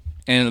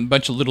 And a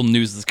bunch of little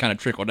news that's kind of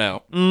trickled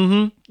out.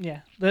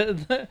 Yeah.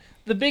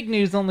 The big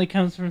news only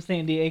comes from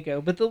San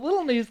Diego, but the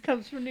little news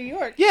comes from New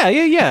York.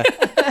 Yeah.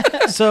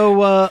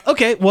 So,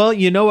 okay, well,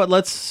 you know what?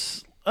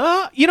 Let's,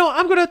 I'm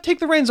going to take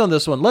the reins on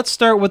this one. Let's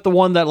start with the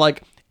one that,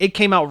 like, it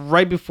came out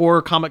right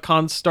before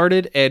Comic-Con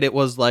started, and it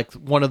was, like,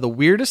 one of the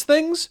weirdest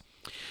things.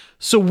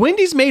 So,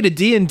 Wendy's made a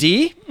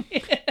D&D.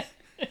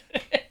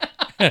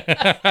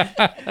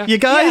 You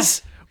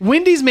guys,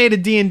 Wendy's made a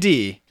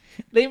D&D.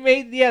 They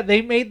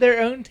made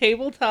their own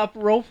tabletop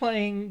role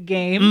playing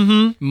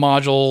game.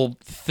 Module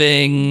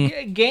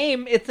thing.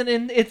 Game. It's an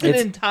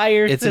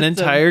entire. It's system. an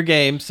entire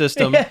game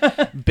system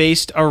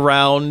based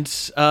around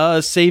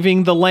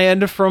saving the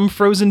land from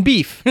frozen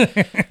beef.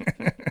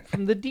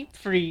 From the deep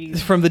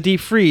freeze. From the deep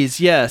freeze,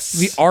 yes.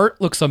 The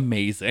art looks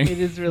amazing. It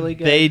is really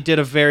good. They did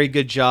a very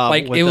good job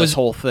with this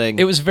whole thing.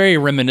 It was very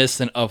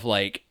reminiscent of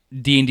like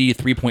D&D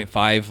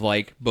 3.5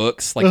 like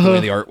books, like the way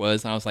the art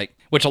was. And I was like,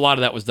 which a lot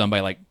of that was done by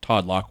like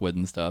Todd Lockwood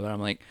and stuff. And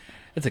I'm like,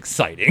 that's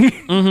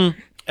exciting.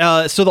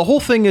 So the whole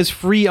thing is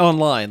free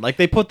online. Like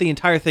they put the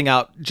entire thing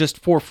out just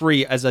for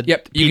free as a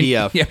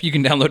PDF. You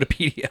can download a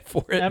PDF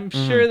for it. I'm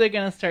sure they're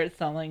gonna start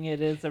selling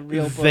it as a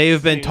real book.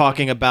 They've been soon.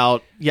 talking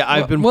about. Yeah,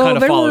 I've been kind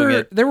of following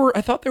it.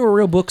 I thought there were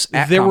real books.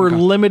 There were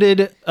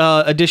limited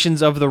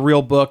editions of the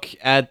real book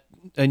at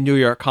New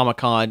York Comic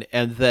Con,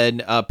 and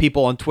then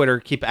people on Twitter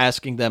keep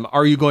asking them,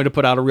 "Are you going to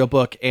put out a real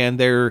book?" And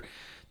their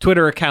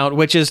Twitter account,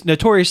 which is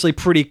notoriously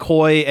pretty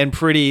coy and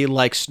pretty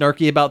like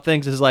snarky about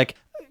things, is like,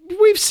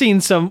 "We've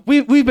seen some.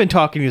 We've been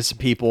talking to some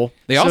people.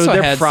 They also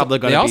they're had probably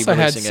going they to be also had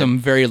releasing some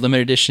very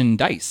limited edition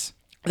dice.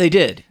 They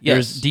did.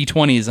 There's Yes.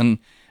 D20s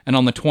and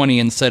on the 20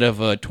 instead of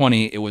a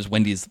 20 it was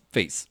Wendy's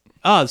face.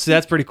 Oh, so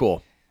that's pretty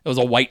cool. It was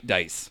a white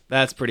dice.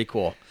 That's pretty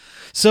cool.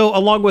 So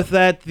along with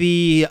that,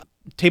 the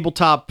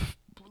tabletop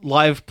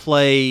live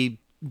play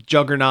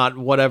juggernaut,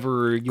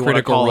 whatever you want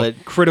to Critical call Role.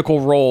 it, Critical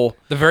Role.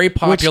 The very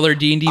popular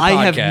D&D podcast.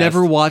 I have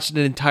never watched an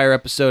entire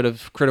episode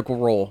of Critical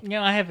Role.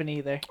 No, I haven't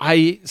either.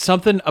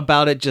 Something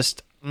about it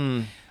just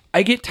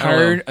I get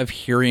tired of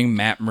hearing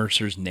Matt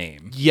Mercer's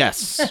name.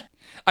 yes.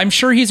 I'm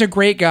sure he's a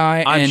great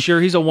guy. I'm and, sure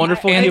he's a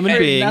wonderful I've human heard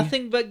being.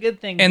 Nothing but good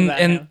things and about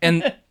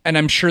and him. and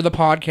I'm sure the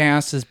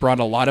podcast has brought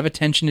a lot of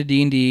attention to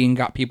D&D and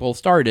got people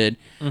started.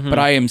 But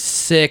I am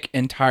sick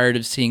and tired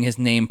of seeing his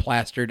name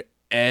plastered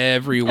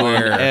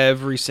everywhere.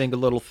 Every single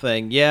little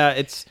thing. Yeah,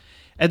 it's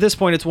at this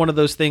point it's one of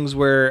those things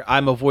where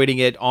I'm avoiding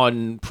it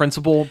on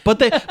principle. But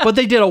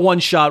they did a one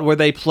shot where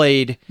they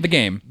played The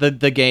game. the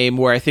game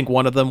where I think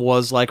one of them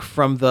was like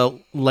from the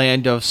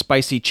land of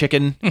spicy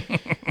chicken,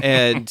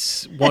 and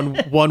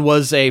one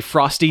was a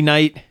frosty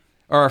knight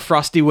or a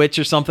frosty witch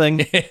or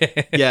something.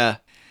 Yeah,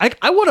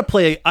 I want to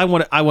play. I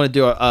want to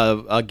do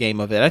a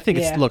game of it. I think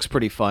Yeah. it looks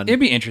pretty fun. It'd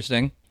be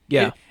interesting.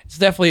 Yeah.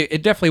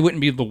 It definitely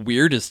wouldn't be the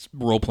weirdest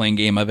role-playing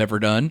game I've ever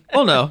done.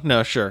 Oh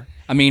no, sure.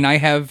 I mean, I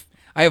have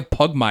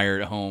Pugmire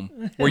at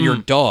home where you're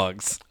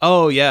dogs.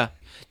 Oh yeah,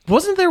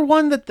 wasn't there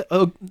one that?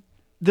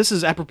 This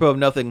is apropos of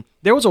nothing.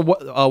 There was a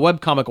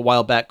webcomic a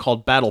while back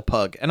called Battle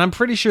Pug, and I'm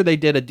pretty sure they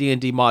did a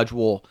D&D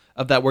module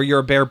of that where you're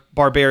a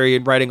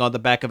barbarian riding on the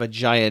back of a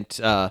giant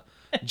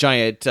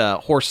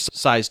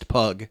horse-sized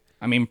pug.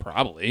 I mean,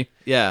 probably.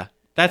 Yeah,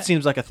 that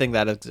seems like a thing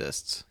that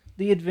exists.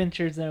 The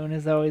Adventure Zone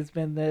has always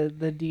been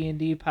the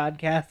D&D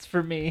podcast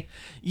for me.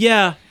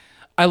 Yeah,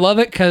 I love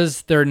it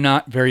because they're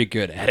not very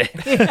good at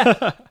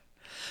it.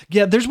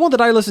 yeah. There's one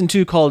that I listen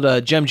to called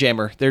Gem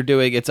Jammer.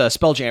 It's a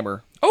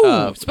Spelljammer.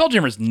 Oh,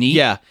 Spelljammer's neat.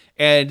 Yeah,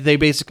 and they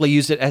basically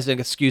use it as an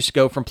excuse to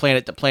go from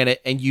planet to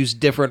planet and use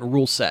different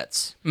rule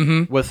sets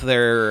with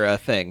their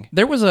thing.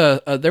 There was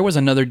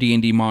another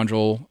D&D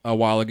module a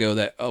while ago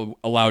that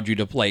allowed you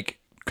to like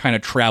kind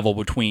of travel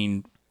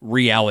between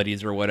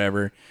realities or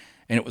whatever,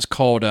 and it was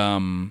called I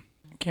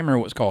can't remember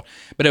what it's called,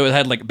 but it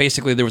had like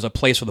basically there was a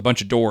place with a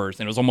bunch of doors,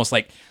 and it was almost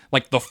like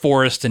the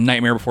forest in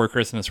Nightmare Before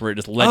Christmas where it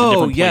just led to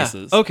different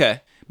places.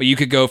 Okay. But you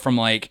could go from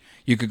like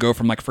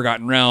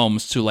Forgotten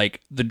Realms to like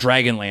the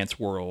Dragonlance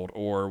world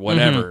or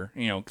whatever,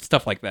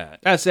 stuff like that.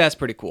 That's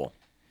pretty cool.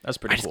 That's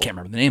pretty I just cool. can't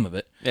remember the name of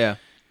it. Yeah.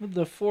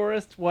 The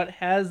forest, what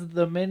has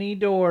the many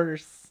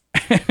doors?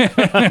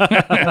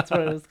 That's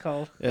what it was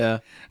called. Yeah.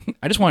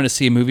 I just wanted to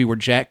see a movie where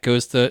Jack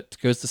goes to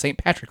St.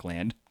 Patrick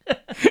Land.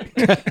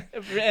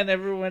 And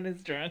everyone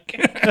is drunk.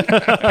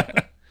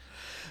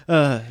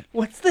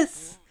 What's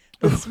this?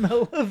 The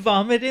smell of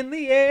vomit in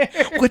the air.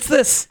 What's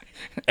this?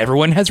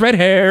 Everyone has red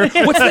hair.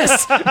 What's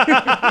this?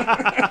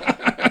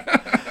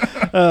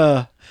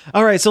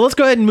 All right, so let's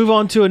go ahead and move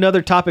on to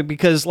another topic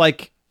because,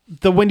 like,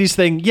 the Wendy's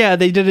thing, yeah,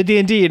 they did a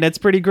D&D, and it's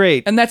pretty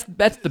great. And that's the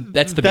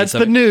That's base of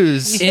the it.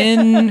 news.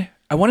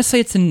 I want to say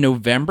it's in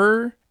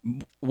November.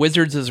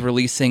 Wizards is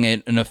releasing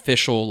an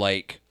official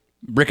like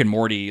Rick and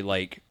Morty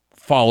like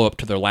follow up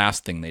to their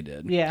last thing they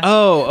did. Yeah.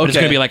 Oh, okay. But it's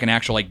gonna be like an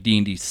actual like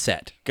D&D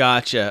set.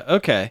 Gotcha.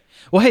 Okay.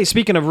 Well, hey,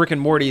 speaking of Rick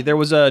and Morty, there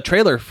was a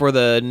trailer for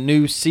the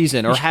new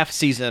season or half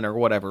season or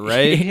whatever,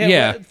 right?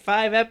 Yeah. What,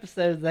 5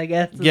 episodes, I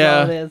guess. Is Yeah.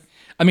 all it is.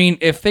 I mean,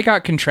 if they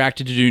got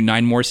contracted to do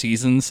 9 more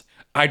seasons,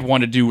 I'd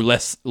want to do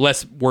less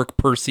work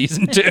per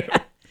season too.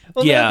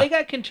 Well, Yeah. no, they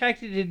got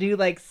contracted to do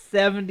like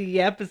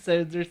 70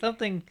 episodes or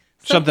something.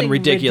 Something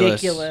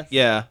ridiculous.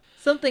 Yeah.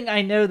 Something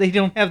I know they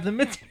don't have the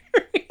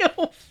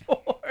material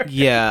for.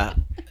 Yeah.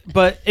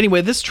 But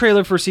anyway, this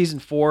trailer for season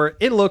 4,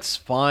 it looks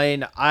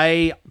fine.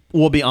 I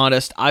will be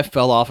honest, I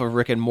fell off of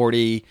Rick and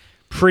Morty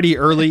pretty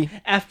early.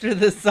 After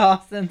the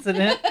sauce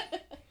incident.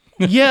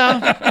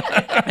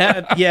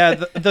 Yeah,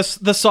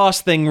 the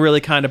sauce thing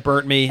really kind of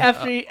burnt me.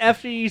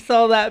 After you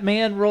saw that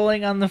man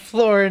rolling on the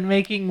floor and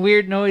making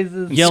weird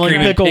noises, Yelling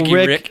Screaming, Pickle "Picky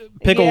Rick,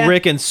 Pickle Yeah.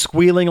 Rick, and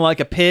squealing like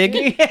a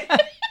pig.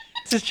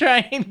 to try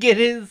and get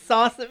his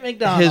sauce at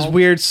McDonald's. His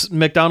weird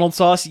McDonald's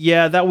sauce.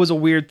 Yeah, that was a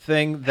weird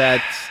thing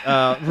that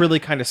really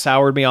kind of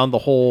soured me on the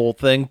whole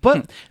thing.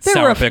 But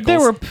Sour I think you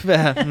should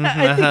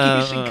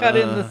cut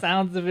in the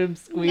sounds of him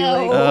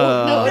squealing.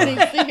 No one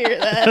needs to hear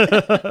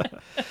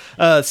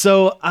that.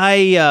 So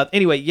I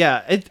anyway,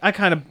 yeah, I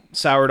kind of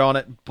soured on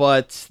it,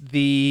 but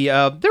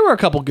there were a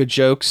couple good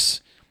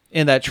jokes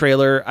in that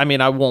trailer. I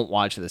mean, I won't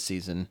watch this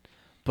season,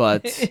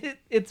 but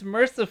It's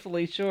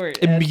mercifully short.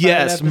 at 5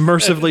 yes, episodes,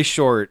 mercifully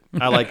short.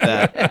 I like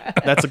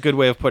that. That's a good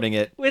way of putting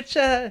it. Which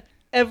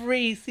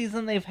every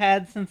season they've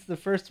had since the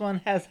first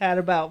one has had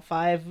about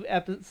 5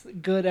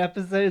 good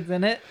episodes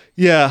in it.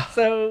 Yeah.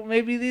 So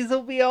maybe these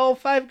will be all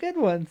 5 good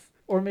ones.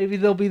 Or maybe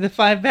they'll be the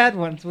 5 bad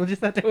ones. We'll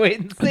just have to wait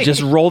and see.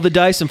 Just roll the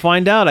dice and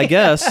find out, I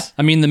guess.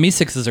 I mean, the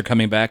Me6s are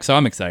coming back, so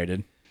I'm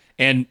excited.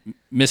 And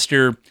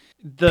Mr.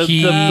 The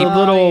P-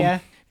 little yeah.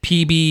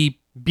 PB,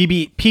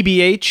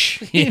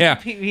 PBH. yeah,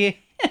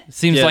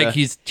 seems Yeah. like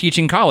he's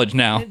teaching college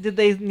now. Did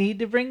they need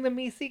to bring the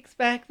Meeseeks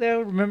back, though?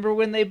 Remember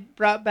when they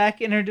brought back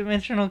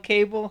Interdimensional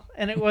Cable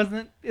and it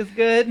wasn't as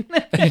good?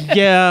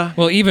 Yeah.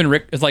 Well, even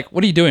Rick is like,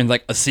 "What are you doing?"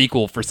 Like a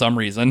sequel for some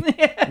reason.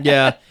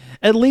 Yeah.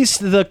 At least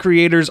the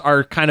creators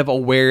are kind of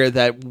aware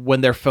that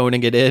when they're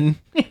phoning it in.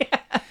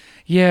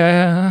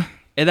 Yeah.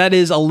 And that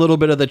is a little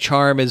bit of the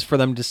charm, is for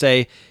them to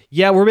say,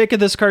 yeah, we're making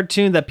this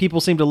cartoon that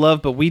people seem to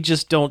love, but we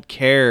just don't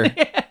care.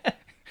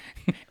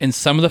 And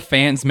some of the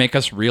fans make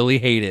us really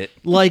hate it.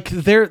 Like,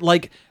 they're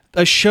like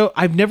a show.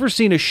 I've never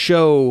seen a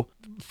show,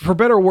 for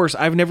better or worse,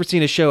 I've never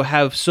seen a show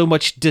have so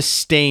much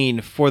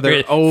disdain for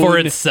their own. For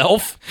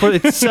itself. For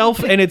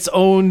itself and its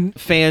own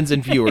fans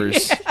and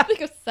viewers. I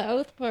think of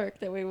South Park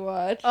that we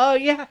watched. Oh,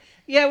 yeah.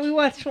 Yeah, we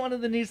watched one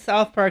of the new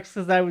South Parks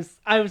because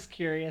I was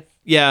curious.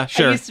 Yeah, I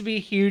sure. used to be a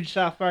huge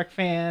South Park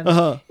fan.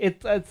 Uh-huh.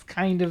 It's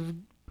kind of...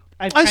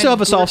 I still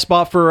have a soft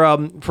spot for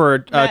Matt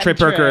Trey and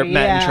Parker, Trey,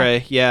 Matt and yeah.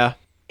 Trey. Yeah.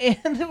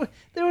 And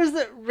there was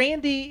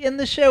Randy in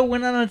the show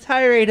went on a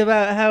tirade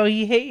about how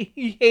he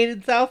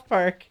hated South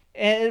Park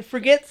and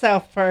forget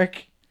South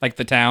Park. Like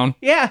the town.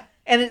 Yeah,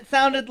 and it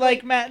sounded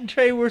like Matt and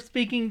Trey were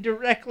speaking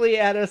directly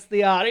at us,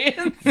 the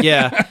audience.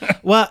 Yeah.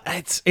 Well,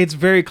 it's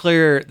very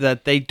clear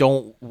that they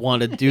don't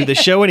want to do the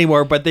show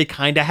anymore, but they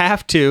kind of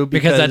have to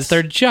Because that's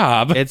their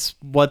job. It's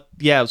what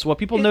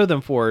people know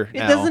them for It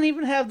now. doesn't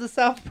even have the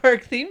South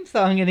Park theme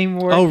song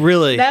anymore. Oh,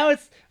 really? Now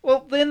it's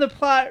in the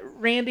plot,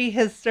 Randy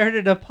has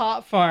started a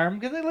pot farm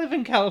because they live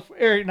in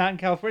California, or not in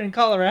California, in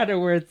Colorado,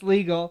 where it's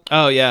legal.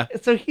 Oh, yeah.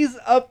 So he's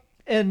up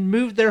and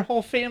moved their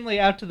whole family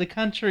out to the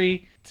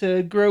country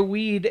to grow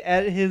weed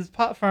at his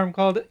pot farm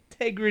called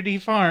Tegrity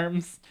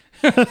Farms.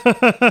 So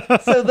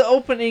the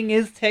opening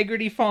is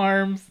Tegrity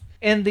Farms,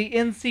 and the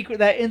in secret,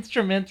 that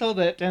instrumental,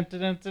 that dun, dun,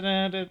 dun, dun,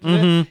 dun, dun,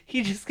 dun,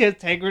 he just goes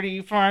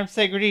Tegrity Farms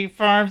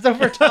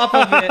over top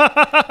of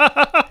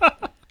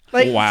it.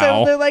 Like,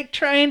 Wow. So they're like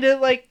trying to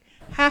like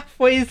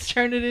halfway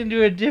turn it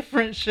into a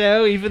different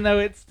show, even though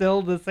it's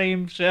still the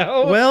same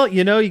show. Well,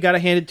 you got to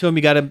hand it to them.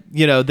 You got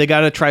to, they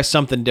got to try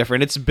something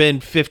different. It's been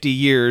 50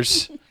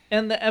 years.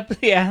 And the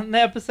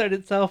episode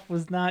itself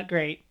was not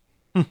great.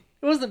 It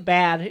wasn't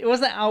bad. It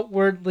wasn't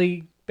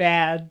outwardly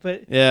bad,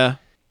 but Yeah.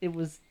 it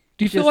was.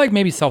 Do you feel just- like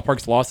maybe South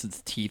Park's lost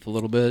its teeth a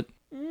little bit?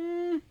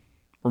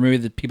 Or maybe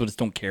the people just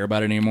don't care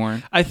about it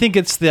anymore? I think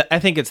it's that. I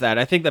think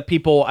that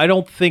people, I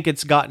don't think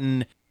it's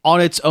gotten on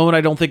its own.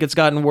 I don't think it's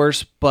gotten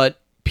worse,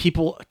 but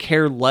people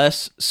care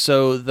less.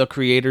 So the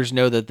creators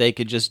know that they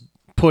could just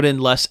put in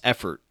less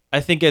effort. I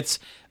think it's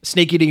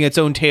snake eating its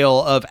own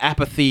tail of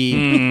apathy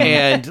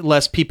and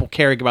less people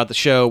caring about the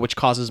show, which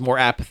causes more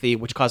apathy,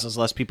 which causes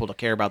less people to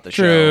care about the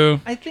show.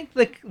 True. I think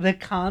the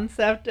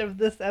concept of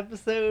this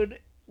episode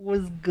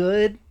was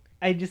good.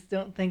 I just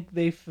don't think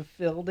they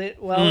fulfilled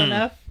it well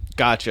enough.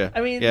 Gotcha.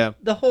 I mean, yeah.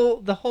 the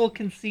whole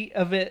conceit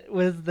of it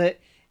was that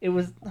it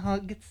was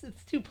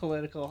it's too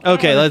political.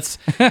 Okay, that's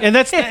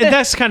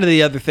kind of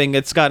the other thing.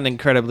 It's gotten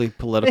incredibly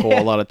political a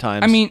lot of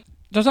times. I mean,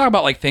 they're talking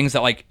about like things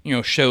that like,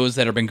 shows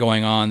that have been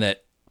going on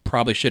that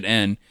probably should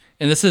end.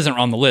 And this isn't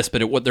on the list,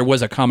 but there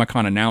was a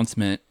Comic-Con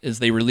announcement is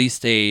they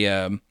released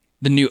the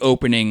new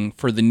opening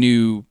for the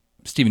new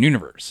Steven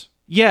Universe.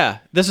 yeah,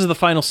 this is the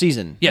final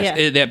season. Yes,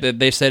 Yeah.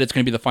 they said it's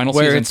going to be the final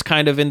Where season. it's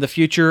kind of in the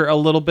future a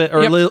little bit,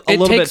 or Yep, a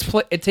little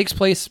bit it takes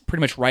place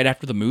pretty much right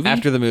after the movie.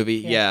 after the movie.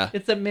 Yeah.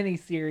 It's a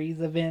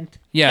mini-series event.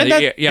 yeah, And,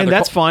 yeah, and they're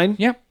that's fine.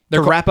 Yeah, To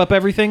they're wrap up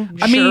everything?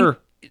 I Sure. mean,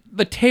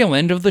 the tail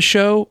end of the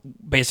show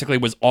basically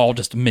was all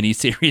just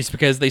mini-series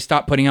because they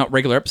stopped putting out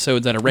regular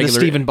episodes at a the regular...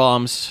 Stephen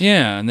Bombs.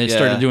 Yeah, and they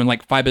started Yeah. doing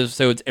like 5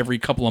 episodes every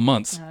couple of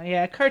months.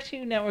 Yeah,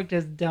 Cartoon Network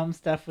does dumb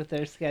stuff with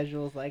their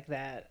schedules like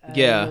that.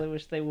 Yeah. I really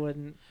wish they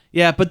wouldn't.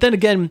 Yeah, but then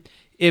again,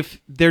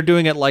 if they're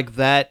doing it like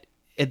that,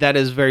 that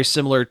is very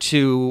similar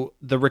to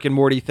the Rick and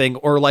Morty thing,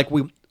 or like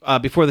we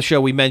before the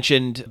show we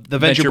mentioned the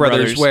Venture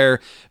Brothers, where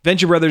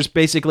Venture Brothers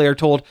basically are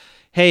told,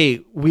 "Hey,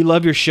 we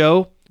love your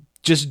show.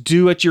 just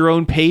do at your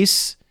own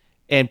pace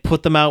and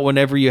put them out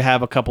whenever you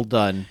have a couple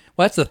done.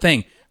 Well, that's the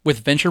thing. With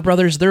Venture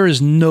Brothers, there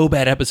is no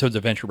bad episodes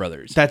of Venture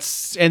Brothers.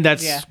 That's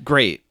Yeah.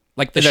 great.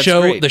 Like the That's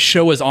show, great. the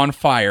show is on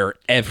fire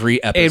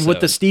every episode. And with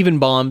the Steven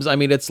bombs, I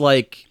mean, it's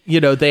like,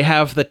 they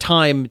have the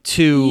time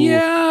to.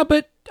 yeah,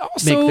 but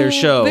also Make their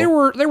show.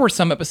 There were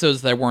some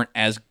episodes that weren't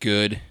as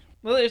good.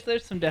 Well,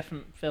 there's some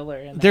definite filler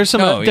in there. There's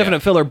some Oh, definite yeah.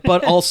 filler,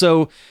 but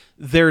also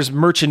there's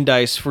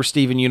merchandise for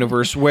Steven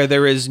Universe where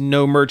there is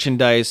no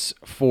merchandise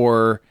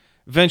for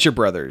Venture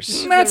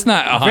Brothers. That's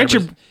not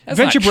 100%. That's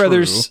Venture not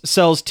Brothers true.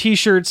 sells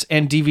T-shirts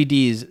and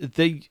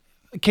DVDs.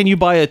 Can you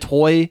buy a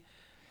toy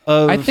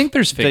of I think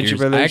there's Venture figures.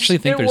 Brothers? I actually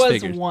think there there's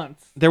was figures.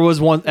 once. There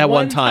was one at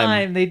one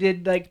time. They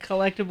did like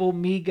collectible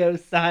Mego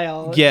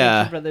style Yeah.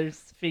 Venture Brothers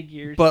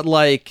figures. But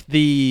like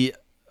the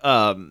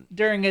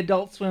during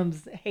Adult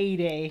Swim's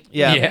heyday.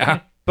 Yeah.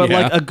 But Yeah.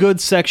 like a good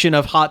section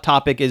of Hot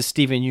Topic is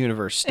Steven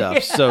Universe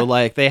stuff. So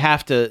like they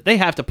have to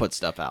put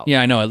stuff out.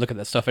 Yeah, I know. I look at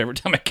that stuff every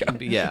time I go.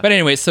 Yeah. But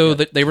anyway, so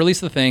they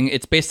released the thing.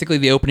 It's basically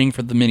the opening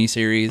for the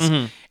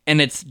miniseries,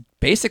 and it's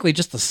basically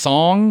just a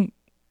song.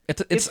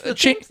 It's the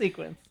theme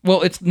sequence.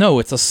 Well,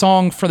 it's a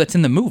song that's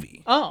in the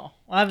movie. Oh,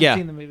 I haven't Yeah.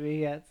 seen the movie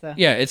yet. So.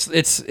 Yeah,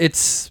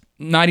 it's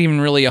not even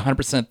really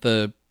 100%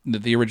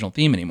 the original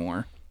theme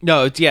anymore.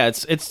 No,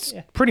 it's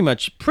pretty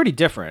much pretty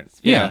different.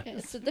 Yeah.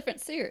 It's a different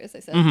series,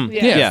 they said.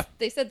 Yeah.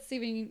 They said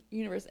Steven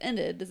Universe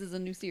ended. This is a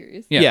new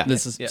series. Yeah,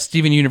 this is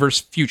Steven Universe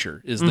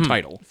Future is the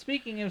title.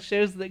 Speaking of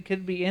shows that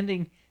could be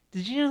ending,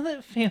 did you know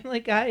that Family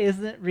Guy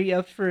isn't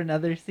re-upped for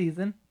another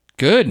season?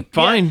 Good.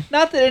 Fine. Yeah,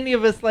 not that any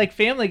of us like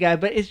Family Guy,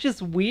 but it's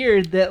just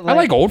weird that I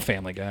like old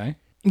Family Guy.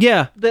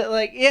 Yeah.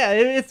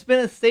 It's been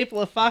a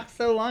staple of Fox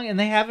so long, and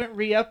they haven't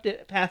re-upped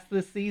it past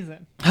this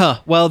season.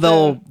 Huh. Well,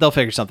 they'll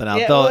figure something out.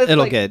 Yeah, well, it's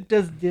It'll like, get.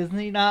 Does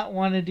Disney not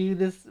want to do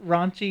this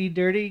raunchy,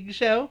 dirty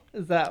show?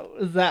 Is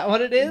that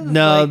what it is?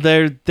 No,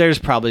 Like, there's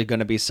probably going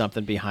to be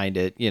something behind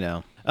it,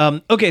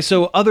 Okay,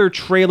 so other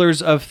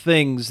trailers of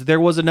things. There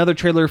was another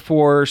trailer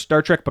for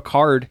Star Trek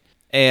Picard,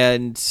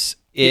 and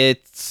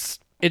it's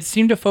It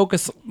seemed to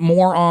focus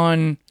more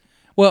on,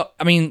 well,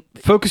 I mean,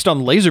 focused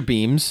on laser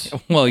beams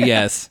well,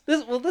 yes.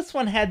 this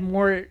one had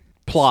more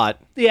plot.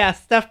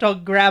 stuff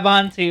to grab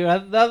onto.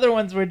 The other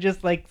ones were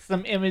just like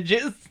some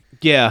images.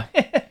 Yeah.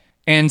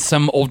 And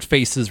some old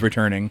faces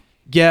returning.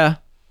 Yeah.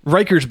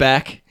 Riker's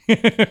back.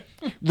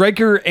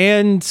 Riker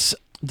and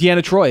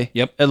Deanna Troi.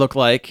 Yep. It looked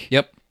like.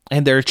 Yep.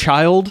 And their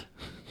child,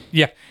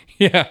 Yeah.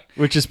 Yeah.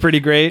 which is pretty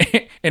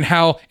great. and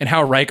how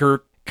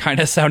Riker kind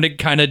of sounded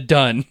kind of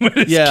done with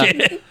his Yeah.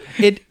 kid.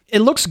 It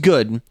looks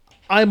good.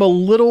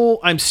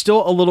 I'm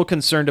still a little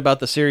concerned about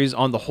the series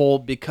on the whole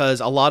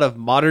because a lot of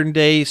modern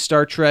day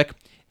Star Trek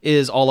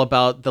is all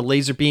about the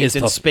laser beams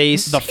in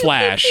space, The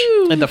Flash.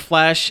 and the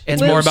Flash, and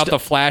It's more about the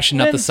Flash and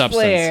not the Lens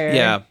substance. flare.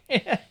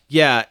 yeah,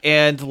 yeah,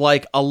 and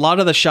like a lot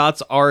of the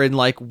shots are in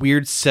like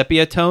weird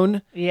sepia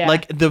tone. Yeah.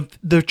 like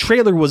the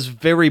trailer was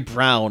very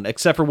brown,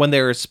 except for when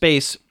they were in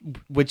space,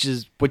 which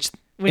is they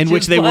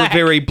black. were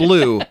very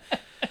blue.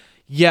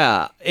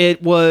 Yeah,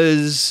 that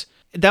was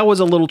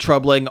a little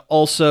troubling.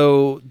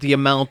 Also, the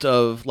amount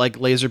of like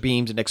laser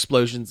beams and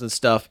explosions and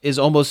stuff is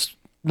almost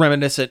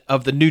reminiscent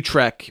of the new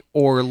Trek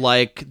or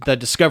like the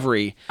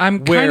Discovery.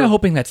 I'm where kind of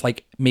hoping that's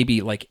like maybe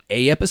like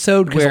a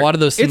episode because a where lot of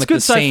those seem it's like good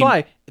the same.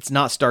 sci-fi. It's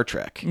not Star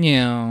Trek.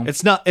 Yeah.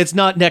 It's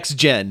not Next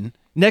Gen.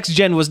 Next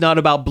Gen was not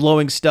about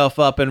blowing stuff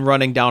up and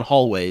running down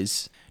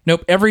hallways.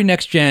 Nope. Every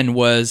next gen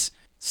was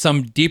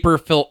some deeper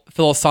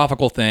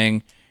philosophical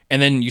thing,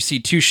 and then you see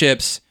two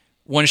ships.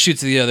 One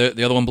shoots the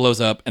other one blows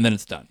up, and then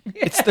it's done.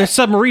 They're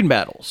submarine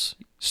battles.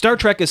 Star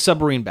Trek is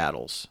submarine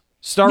battles.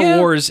 Star Yeah.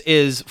 Wars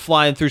is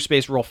flying through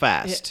space real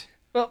fast.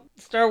 Well,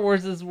 Star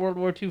Wars is World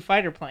War II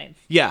fighter planes.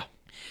 Yeah.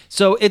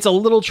 So it's a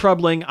little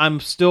troubling. I'm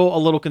still a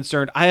little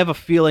concerned. I have a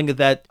feeling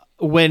that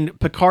when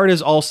Picard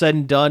is all said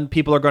and done,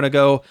 people are going to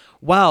go,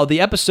 wow,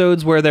 the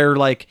episodes where they're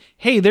like,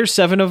 hey, there's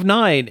 7 of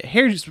 9.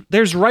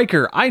 There's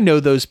Riker. I know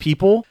those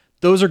people.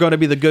 Those are going to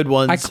be the good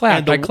ones. I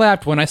clapped. I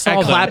clapped when I saw I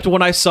them. clapped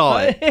when I saw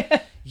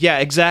it. Yeah,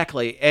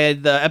 exactly.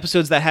 And the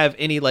episodes that have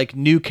any like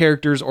new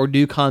characters or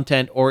new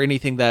content or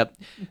anything that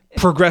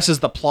progresses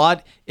the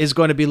plot is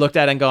going to be looked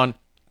at and gone,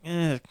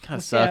 kind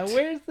of sucked. Yeah,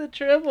 where's the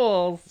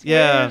Tribbles?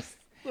 Yeah.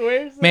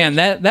 Where's the Man,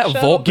 that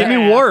Shuttlecraft? Give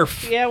me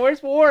Worf. Yeah,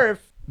 where's Worf?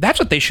 That's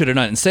what they should have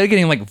done. Instead of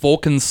getting like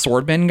Vulcan's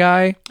swordman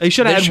guy, They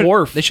should have had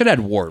Worf. They should have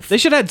had Worf. They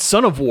should have had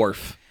Son of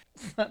Worf.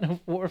 Son of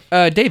Worf.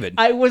 David.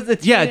 I was a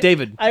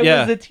David. I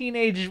Yeah. was a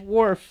teenage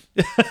Worf.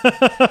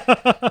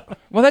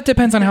 Well, that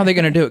depends on how they're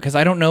going to do it because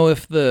I don't know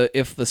if the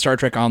Star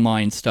Trek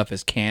Online stuff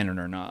is canon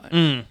or not.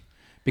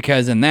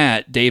 Because in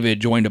that, David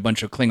joined a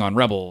bunch of Klingon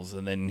rebels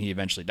and then he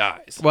eventually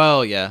dies.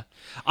 Well, yeah.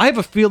 I have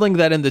a feeling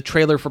that in the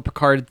trailer for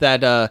Picard,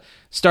 that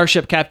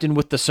starship captain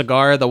with the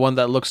cigar, the one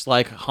that looks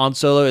like Han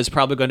Solo, is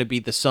probably going to be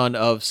the son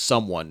of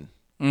someone.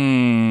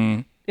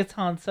 It's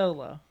Han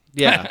Solo.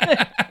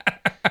 Yeah.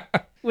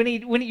 When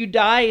you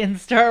die in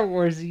Star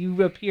Wars,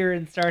 you appear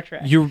in Star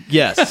Trek.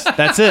 Yes,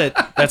 that's it.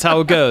 That's how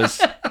it goes.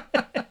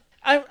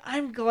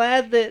 I'm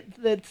glad that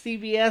that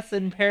CBS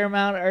and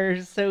Paramount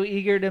are so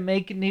eager to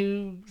make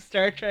new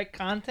Star Trek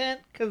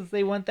content because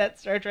they want that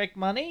Star Trek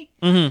money.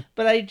 Mm-hmm.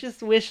 But I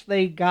just wish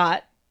they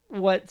got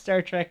what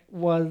Star Trek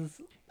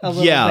was a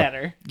little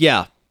better.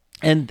 Yeah.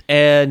 And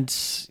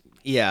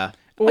yeah.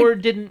 Or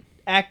didn't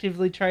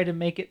actively try to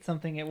make it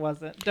something it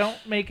wasn't. Don't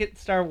make it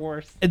Star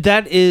Wars.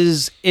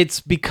 It's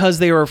because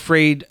they were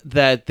afraid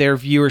that their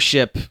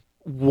viewership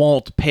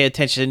won't pay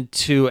attention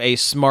to a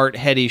smart,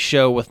 heady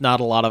show with not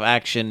a lot of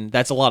action.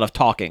 That's a lot of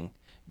talking.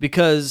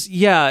 Because,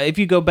 yeah, if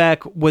you go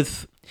back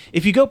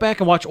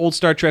and watch old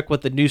Star Trek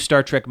with the new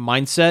Star Trek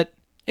mindset,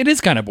 It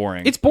is kind of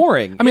boring. it's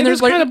boring. I mean, It is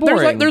there's kind of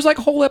boring. there's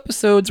whole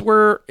episodes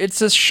where it's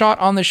this shot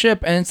on the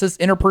ship and it's this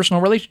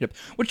interpersonal relationship,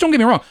 which don't get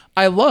me wrong,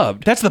 I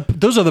loved.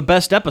 Those are the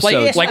best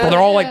episodes. Like when they're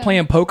all like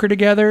playing poker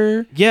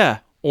together, yeah.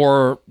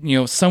 or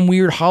some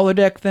weird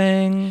holodeck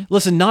thing.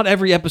 Listen, not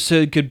every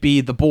episode could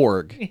be the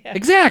Borg.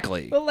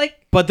 Exactly. But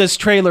like, But this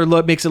trailer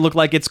makes it look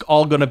like it's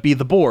all going to be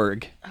the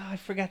Borg. I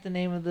forgot the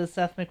name of the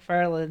Seth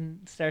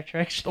MacFarlane Star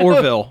Trek show.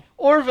 Orville.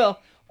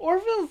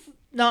 Orville's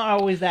not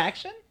always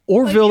action.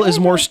 Orville Like, is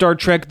more Star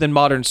Trek than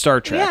modern Star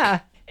Trek. Yeah,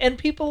 and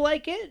people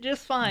like it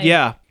just fine.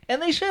 Yeah.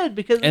 And they should,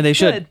 because And they it's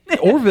should. good.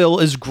 Orville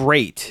is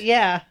great.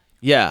 Yeah.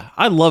 Yeah.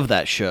 I love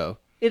that show.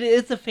 It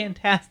is a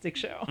fantastic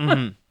show.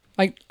 Mm-hmm.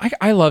 Like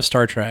I love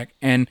Star Trek,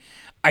 and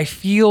I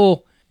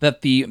feel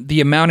that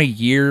the amount of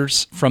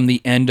years from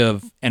the end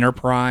of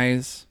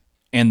Enterprise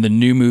and the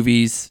new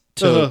movies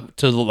to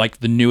like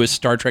the newest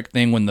Star Trek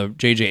thing when the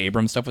J.J.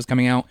 Abrams stuff was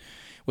coming out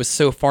was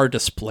so far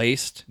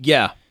displaced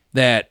Yeah.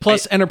 that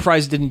Plus,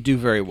 Enterprise didn't do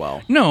very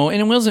well. no,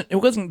 and it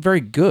wasn't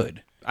very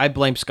good. I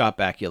blame Scott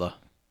Bakula.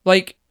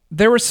 Like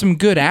there was some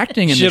good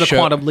acting in Should the have show.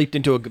 quantum leaped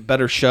into a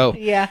better show.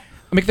 Yeah.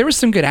 I mean, there was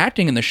some good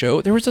acting in the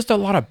show. There was just a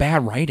lot of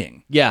bad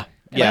writing. Yeah.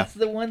 Yeah. That's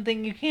the one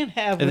thing you can't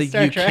have I with think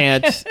Star you Trek.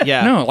 can't.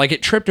 Yeah. No, like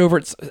it tripped over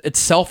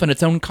itself and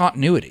its own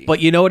continuity.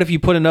 But you know what? If you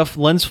put enough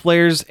lens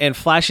flares and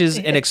flashes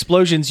and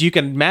explosions, you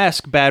can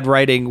mask bad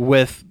writing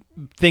with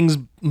things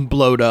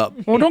blowed up.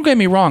 well, don't get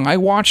me wrong. I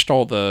watched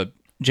all the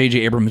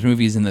J.J. Abrams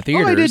movies in the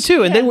theaters. Oh, I did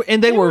too, and they were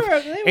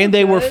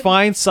They were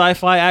fine good.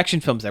 sci-fi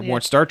action films that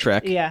weren't Star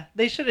Trek. Yeah,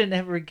 they should have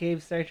never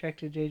gave Star Trek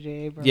to J.J.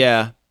 Abrams.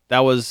 Yeah, that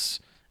was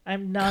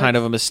I'm not kind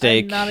of a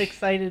mistake. I'm not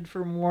excited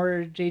for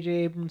more J.J.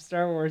 Abrams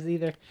Star Wars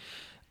either.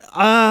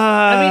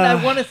 I I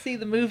mean, I want to see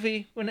the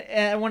movie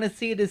I want to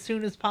see it as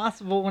soon as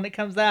possible when it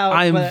comes out.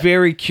 I'm but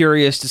very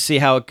curious to see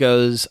how it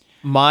goes.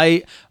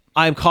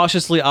 I'm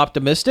cautiously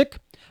optimistic.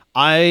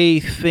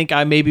 I think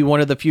I may be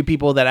one of the few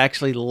people that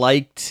actually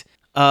liked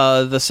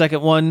the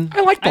second one.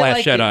 I like The I Last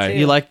liked it Jedi. too.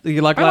 You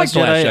like I Last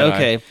like The Last Jedi? Jedi.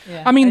 Okay.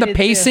 Yeah, I mean, the did too.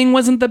 pacing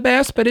wasn't the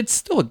best, but it's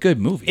still a good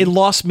movie. It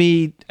lost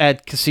me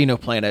at Casino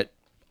Planet.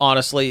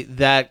 Honestly,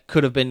 that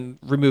could have been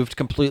removed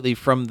completely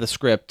from the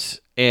script,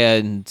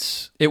 and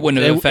It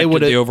wouldn't have affected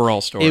would've- the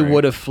overall story. It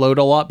would have flowed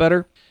a lot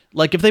better.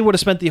 Like if they would have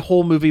spent the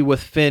whole movie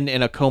with Finn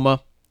in a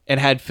coma and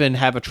had Finn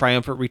have a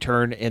triumphant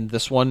return in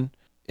this one,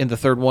 in the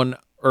third one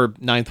or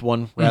ninth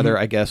one rather,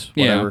 I guess.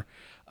 Yeah. Whatever.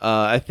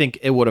 I think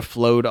it would have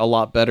flowed a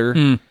lot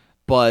better.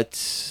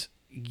 But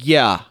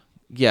yeah.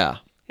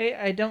 Hey,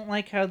 I don't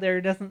like how there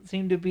doesn't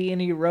seem to be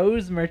any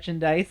Rose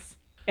merchandise,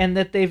 and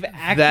that they've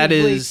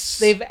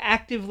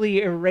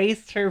actively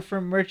erased her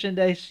from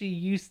merchandise she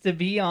used to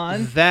be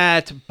on.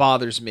 That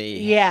bothers me.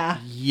 Yeah.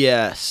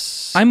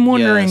 Yes. I'm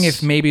wondering Yes.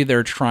 if maybe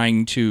they're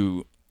trying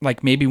to,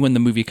 like, maybe when the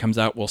movie comes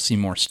out, we'll see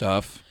more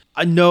stuff.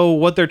 I know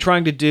what they're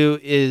trying to do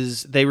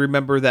is they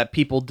remember that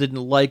people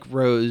didn't like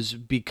Rose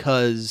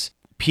because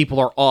people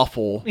are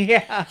awful.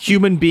 Yeah.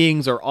 Human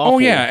beings are awful. Oh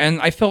yeah,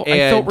 and I felt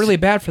really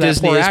bad for that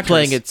Disney poor is actress.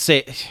 playing it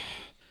safe.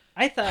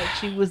 I thought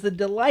she was a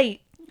delight.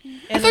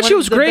 And thought she one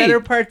was of the great. better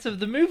parts of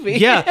the movie.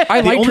 Yeah,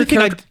 I the liked only her thing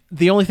character-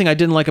 the only thing I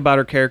didn't like about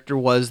her character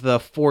was the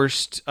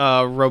forced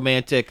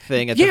romantic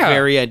thing at the Yeah.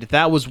 very end.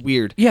 That was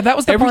weird. Yeah, that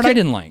was the part I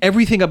didn't like.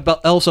 Everything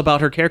else about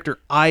her character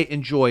I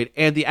enjoyed,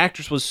 and the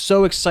actress was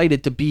so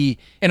excited to be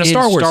In a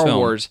Star Wars film.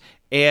 Wars,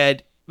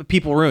 and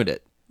people ruined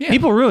it. Yeah.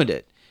 People ruined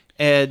it,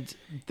 and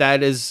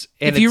that is.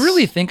 And if you it's-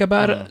 really think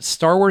about it,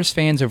 Star Wars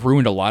fans have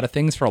ruined a lot of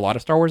things for a lot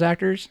of Star Wars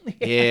actors.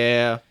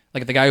 yeah,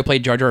 Like the guy who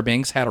played Jar Jar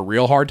Binks had a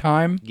real hard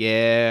time.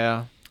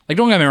 yeah. Like,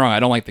 don't get me wrong, I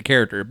don't like the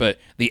character, but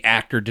the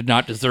actor did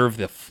not deserve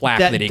the flack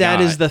that he got.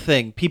 That is the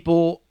thing.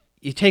 People,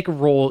 you take a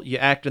role, you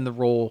act in the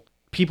role.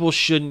 People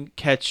shouldn't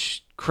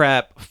catch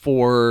crap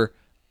for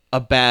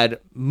a bad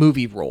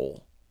movie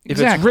role. If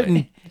it's Exactly.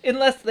 written,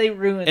 Unless they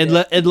ruined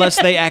it.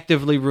 unless they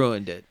actively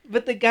ruined it.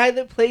 But the guy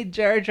that played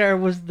Jar Jar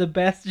was the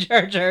best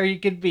Jar Jar you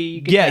could be.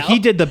 You could Yeah, tell. he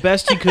did the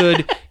best he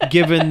could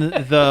given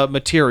the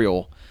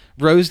material.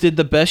 Rose did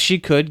the best she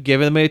could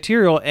given the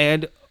material,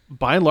 and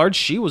by and large,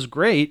 she was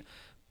great.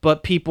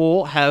 But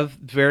people have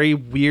very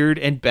weird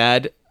and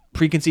bad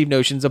preconceived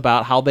notions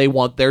about how they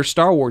want their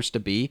Star Wars to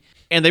be,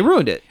 and they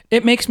ruined it.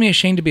 It makes me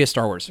ashamed to be a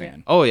Star Wars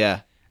fan. Oh yeah,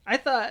 I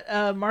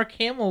thought Mark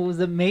Hamill was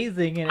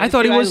amazing. In it I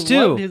thought he too. was I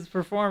too. loved his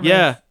performance.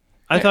 yeah.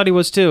 I thought he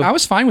was too. I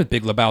was fine with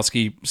Big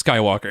Lebowski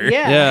Skywalker.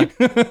 Yeah.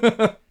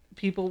 Yeah.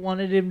 People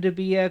wanted him to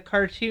be a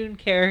cartoon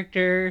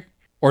character.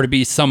 Or to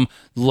be some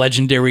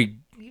legendary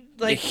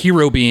like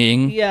hero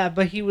being. yeah,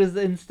 but he was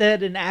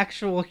instead an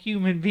actual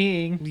human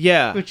being.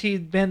 Yeah. Which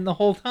he'd been the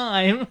whole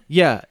time.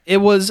 Yeah, it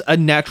was a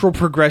natural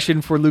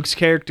progression for Luke's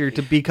character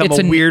to become It's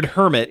a a- weird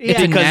hermit It's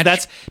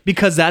a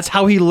because that's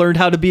how he learned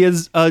how to be a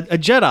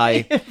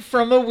Jedi.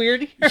 From a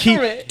weird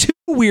hermit. Two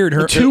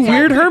weird Two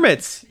weird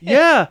hermits.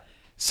 Yeah.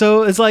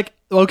 So it's like,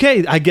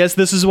 okay, I guess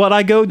this is what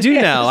I go do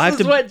now. I have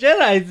This is to what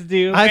Jedis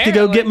do. I have to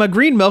go get apparently. my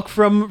green milk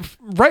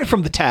right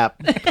from the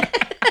tap.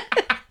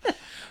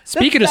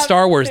 Speaking of That's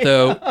Star not- Wars,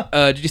 though,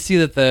 did you see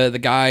that the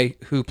guy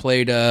who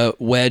played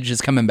Wedge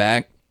is coming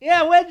back?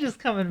 Yeah, Wedge is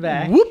coming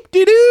back. Whoop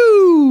de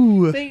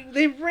doo.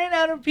 They ran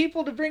out of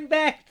people to bring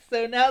back,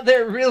 so now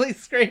they're really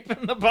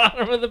scraping the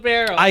bottom of the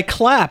barrel. I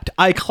clapped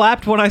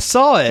when I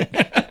saw it.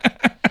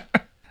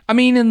 I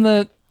mean, in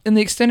the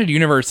extended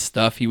universe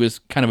stuff, he was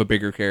kind of a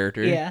bigger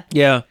character. yeah.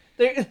 Yeah.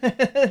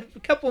 A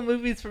couple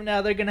movies from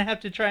now, they're gonna have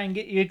to try and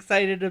get you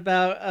excited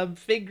about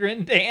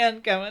Figrin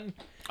Dan coming.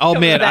 Oh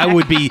coming man, back. I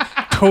would be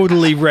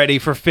totally ready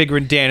for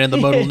Figrin Dan and the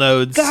Modal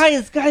Nodes.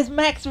 Guys,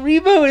 Max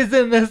Rebo is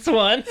in this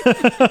one.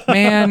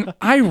 Man,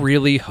 I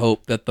really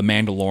hope that the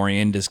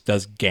Mandalorian just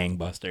does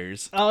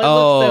gangbusters. Oh, it looks so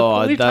Oh,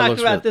 cool. We that talked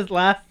looks about real- this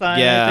last time,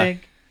 Yeah. I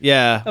think,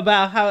 Yeah.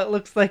 about how it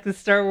looks like the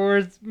Star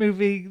Wars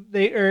movie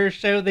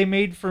show they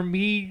made for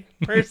me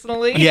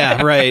personally.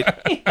 Yeah, right.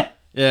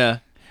 Yeah.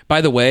 By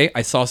the way,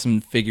 I saw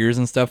some figures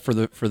and stuff for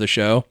the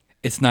show.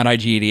 It's not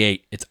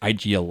IG-88, it's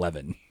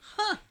IG-11.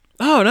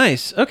 Oh,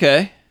 nice.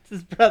 Okay. It's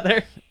his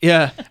brother.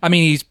 Yeah. I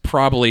mean, he's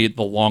probably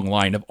the long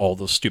line of all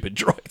those stupid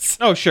droids.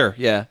 Oh, sure.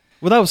 Yeah.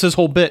 Well, that was his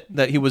whole bit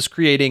that he was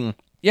creating.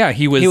 Yeah,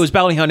 he was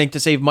bounty hunting to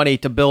save money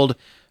to build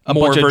a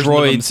More bunch of versions of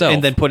droids himself.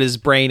 and then put his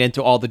brain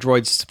into all the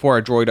droids for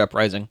a droid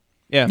uprising.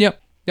 Yeah.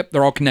 Yep,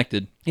 they're all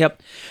connected.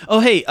 Yep. Oh,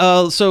 hey,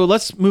 so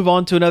let's move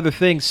on to another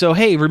thing. So,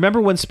 hey,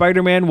 remember when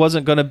Spider-Man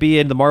wasn't going to be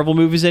in the Marvel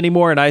movies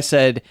anymore? And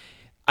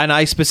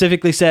I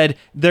specifically said,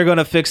 they're going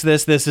to fix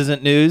this. This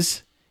isn't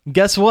news.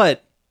 Guess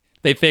what?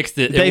 They fixed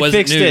it. They It wasn't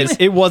fixed news.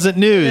 it. It wasn't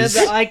And news.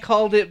 the I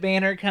called it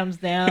banner comes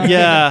down.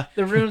 Yeah.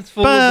 The room's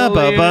full Ba, of ba,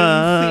 balloons.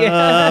 ba,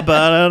 Yeah. ba,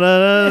 da,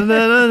 da, da,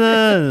 da,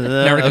 da.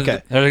 Now we're gonna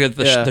Okay.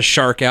 get Yeah. the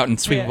shark out and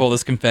sweep Yeah. up all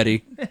this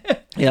confetti.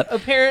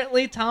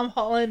 Apparently, Tom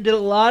Holland did a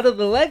lot of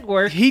the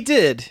legwork He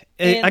did.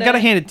 And, I got to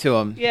hand it to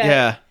him. yeah.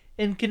 Yeah.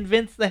 and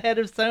convinced the head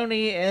of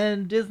Sony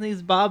and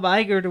Disney's Bob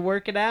Iger to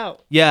work it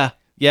out. Yeah.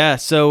 Yeah.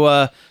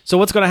 So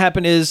what's going to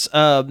happen is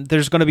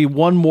there's going to be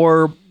one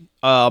more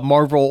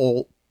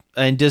Marvel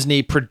and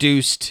Disney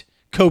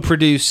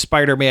co-produced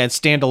Spider-Man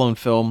standalone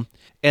film,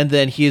 and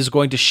then he is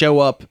going to show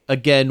up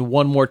again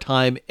one more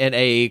time in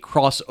a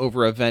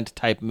crossover event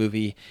type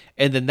movie,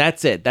 and then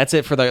that's it. That's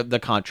it for the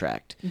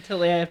contract. Until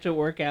they have to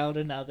work out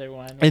another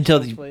one. which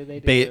Until hopefully they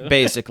do.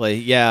 basically,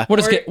 yeah. We'll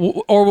just get,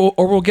 or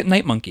we'll get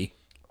Night Monkey.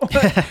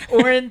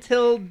 Or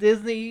until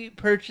Disney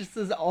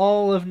purchases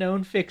all of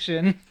known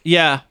fiction.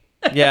 Yeah.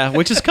 Yeah,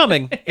 which is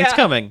coming. It's Yeah.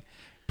 coming.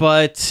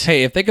 But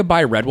Hey, if they could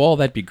buy Redwall,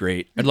 that'd be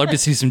great. I'd love to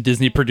see some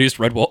Disney produced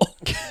Redwall.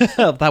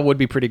 that would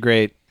be pretty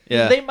great.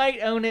 Yeah. They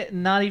might own it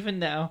and not even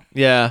know.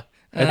 Yeah.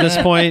 At this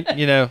point,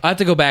 I have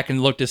to go back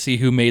and look to see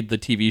who made the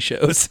TV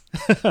shows.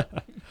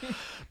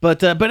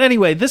 But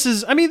anyway, this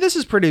is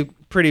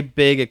pretty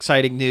big,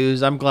 exciting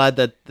news. I'm glad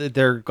that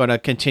they're gonna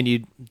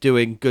continue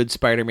doing good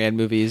Spider-Man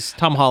movies.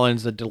 Tom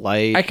Holland's a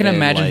delight. I can and,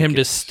 imagine like, him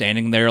just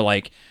standing there,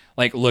 like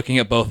looking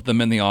at both of them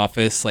in the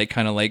office, like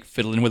kind of like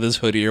fiddling with his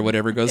hoodie or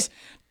whatever. Goes,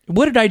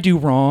 what did I do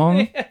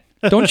wrong?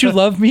 Don't you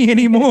love me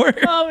anymore?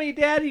 Mommy,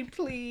 Daddy,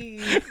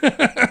 please.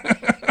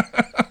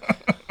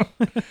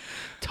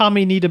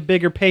 Tommy need a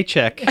bigger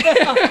paycheck.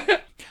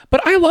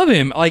 But I love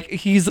him. Like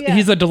he's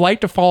a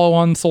delight to follow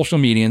on social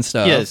media and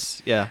stuff.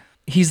 Yes, yeah,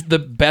 He's the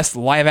best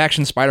live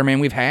action Spider-Man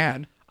we've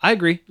had. I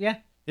agree. Yeah.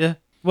 Yeah,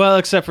 well,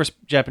 except for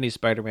Japanese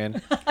Spider-Man,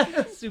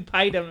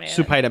 Supaida Man.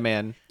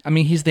 Supaida-Man. I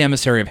mean, he's the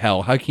emissary of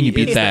hell. How can you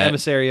beat He's the that?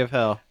 emissary of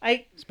hell,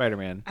 I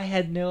Spider-Man.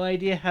 had no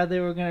idea how they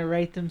were going to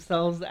write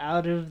themselves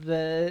out of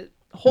the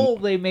hole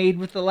they made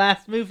with the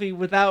last movie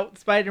without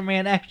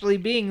Spider-Man actually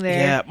being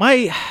there.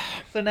 Yeah,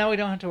 So now we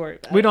don't have to worry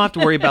about we it. don't have to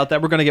worry about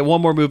that. We're gonna get one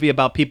more movie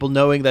about people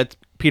knowing that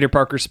Peter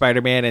Parker's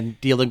Spider-Man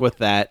and dealing with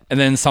that. And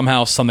then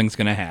somehow something's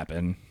gonna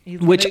happen. He's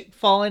which- gonna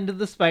fall into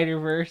the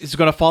Spider-Verse. It's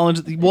going to fall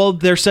into well,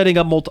 they're setting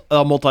up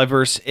a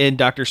multiverse in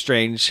Doctor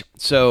Strange,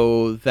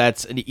 so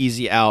that's an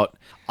easy out.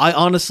 I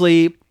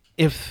honestly,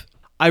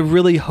 I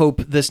really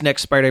hope this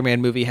next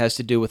Spider-Man movie has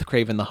to do with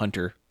Kraven the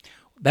Hunter,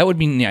 That would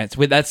be nice.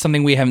 That's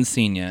something we haven't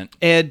seen yet.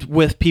 and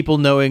with people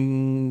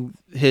knowing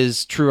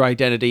his true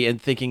identity and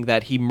thinking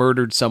that he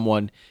murdered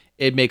someone.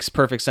 It makes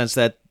perfect sense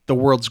that the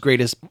world's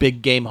greatest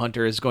big game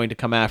hunter is going to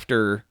come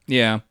after.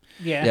 Yeah.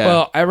 Yeah. Yeah.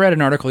 Well, I read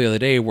an article the other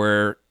day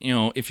where,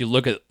 if you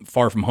look at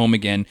Far From Home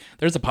again,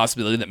 there's a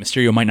possibility that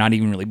Mysterio might not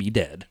even really be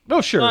dead.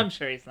 Oh, sure. Well, I'm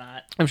sure he's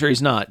not. I'm sure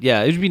he's not.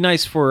 Yeah, it would be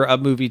nice for a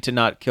movie to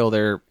not kill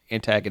their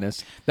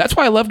antagonist. That's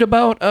what I loved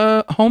about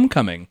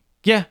Homecoming.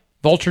 Yeah.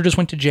 Vulture just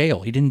went to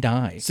jail. He didn't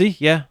die. See,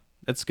 yeah,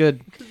 that's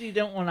good. Because you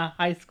don't want a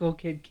high school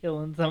kid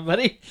killing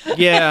somebody.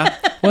 Yeah.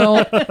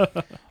 Well,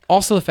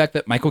 Also, the fact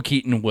that Michael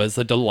Keaton was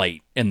a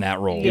delight in that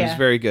role. He was Yeah.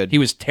 very good. He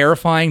was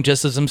terrifying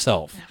just as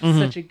himself.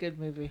 Such a good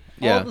movie.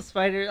 Yeah.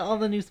 All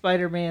the new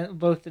Spider-Man,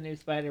 both the new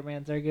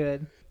Spider-Mans are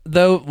good.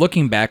 Though,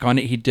 looking back on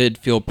it, he did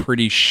feel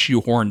pretty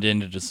shoehorned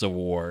into the Civil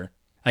War.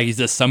 Like he's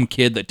just some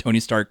kid that Tony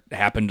Stark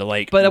happened to but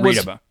it read was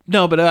about.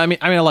 no, but I mean,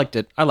 I liked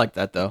it. I liked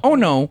that though. Oh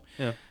no.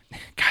 Yeah.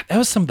 God, that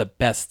was some of the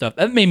best stuff.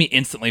 That made me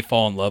instantly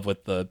fall in love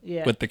with the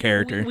Yeah. with the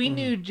character. We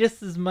knew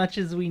just as much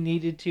as we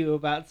needed to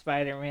about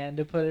Spider-Man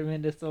to put him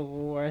into Civil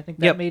War. I think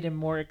that Yep. made him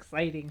more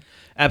exciting.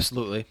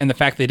 Absolutely. And the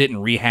fact they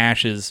didn't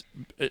rehash his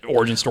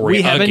origin story.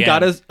 We haven't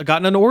again.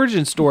 gotten an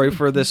origin story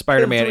for this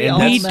Spider-Man. We and all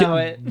that's- know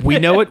it. We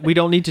know it. We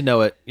don't need to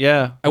know it.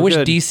 Yeah. I we're wish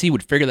good. DC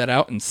would figure that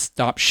out and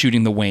stop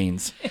shooting the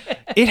Waynes.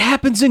 It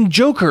happens in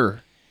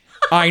Joker.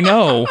 I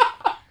know.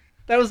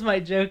 That was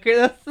my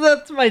Joker.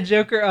 That's my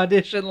Joker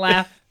audition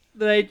laugh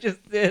that I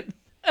just did.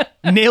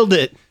 Nailed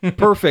it.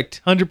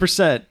 Perfect.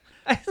 100%.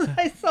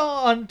 I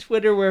saw on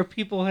Twitter where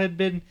people had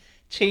been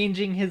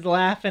changing his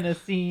laugh in a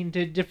scene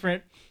to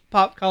different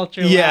pop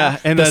culture Yeah,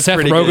 laughs. and The that's Seth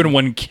pretty Rogen good.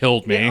 one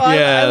killed me. Oh, I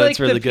Yeah, like that's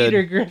really the good.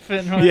 Peter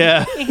Griffin one.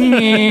 Yeah,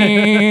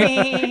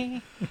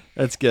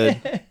 that's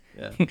good.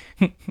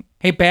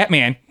 Hey,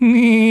 Batman.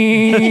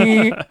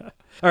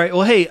 All right.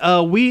 Well, hey,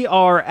 we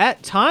are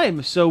at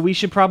time, so we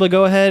should probably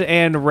go ahead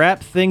and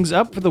wrap things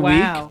up for the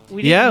Wow. week.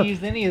 We didn't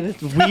use any of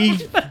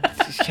this.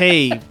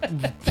 Hey,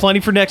 plenty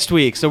for next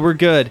week, so we're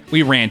good.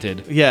 We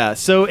ranted. Yeah.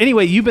 So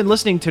anyway, you've been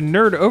listening to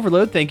Nerd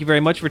Overload. Thank you very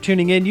much for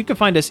tuning in. You can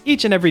find us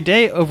each and every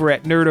day over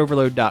at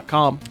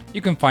nerdoverload.com.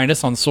 You can find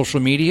us on social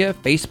media,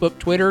 Facebook,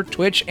 Twitter,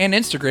 Twitch, and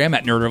Instagram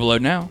at Nerd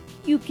Overload Now.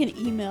 You can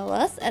email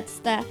us at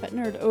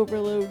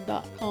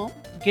staff@nerdoverload.com.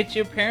 Get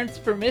your parents'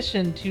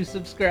 permission to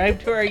subscribe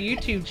to our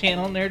YouTube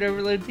channel, Nerd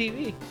Overload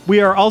TV. We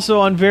are also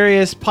on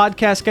various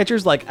podcast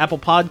catchers like Apple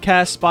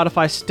Podcasts,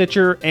 Spotify,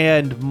 Stitcher,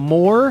 and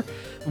more.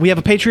 We have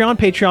a Patreon,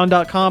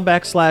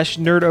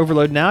 patreon.com/Nerd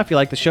Overload Now. If you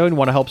like the show and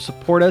want to help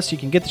support us, you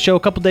can get the show a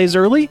couple days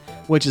early,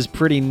 which is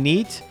pretty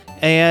neat.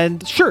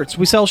 And shirts.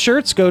 We sell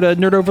shirts. Go to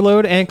Nerd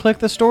Overload and click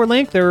the store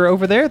link. They're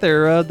over there.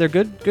 They're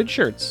good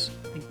shirts.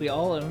 I think we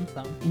all own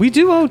some. We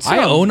do own some.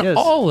 I own yes.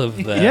 all of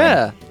them.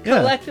 Yeah.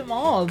 Collect them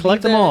all.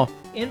 Collect Be them the all.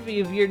 Envy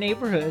of your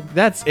neighborhood.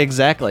 That's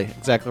exactly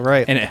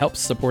right. And it helps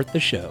support the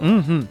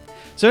show.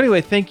 So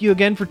anyway, thank you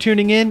again for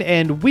tuning in,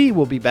 and we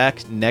will be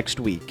back next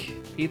week.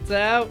 Pizza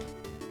out.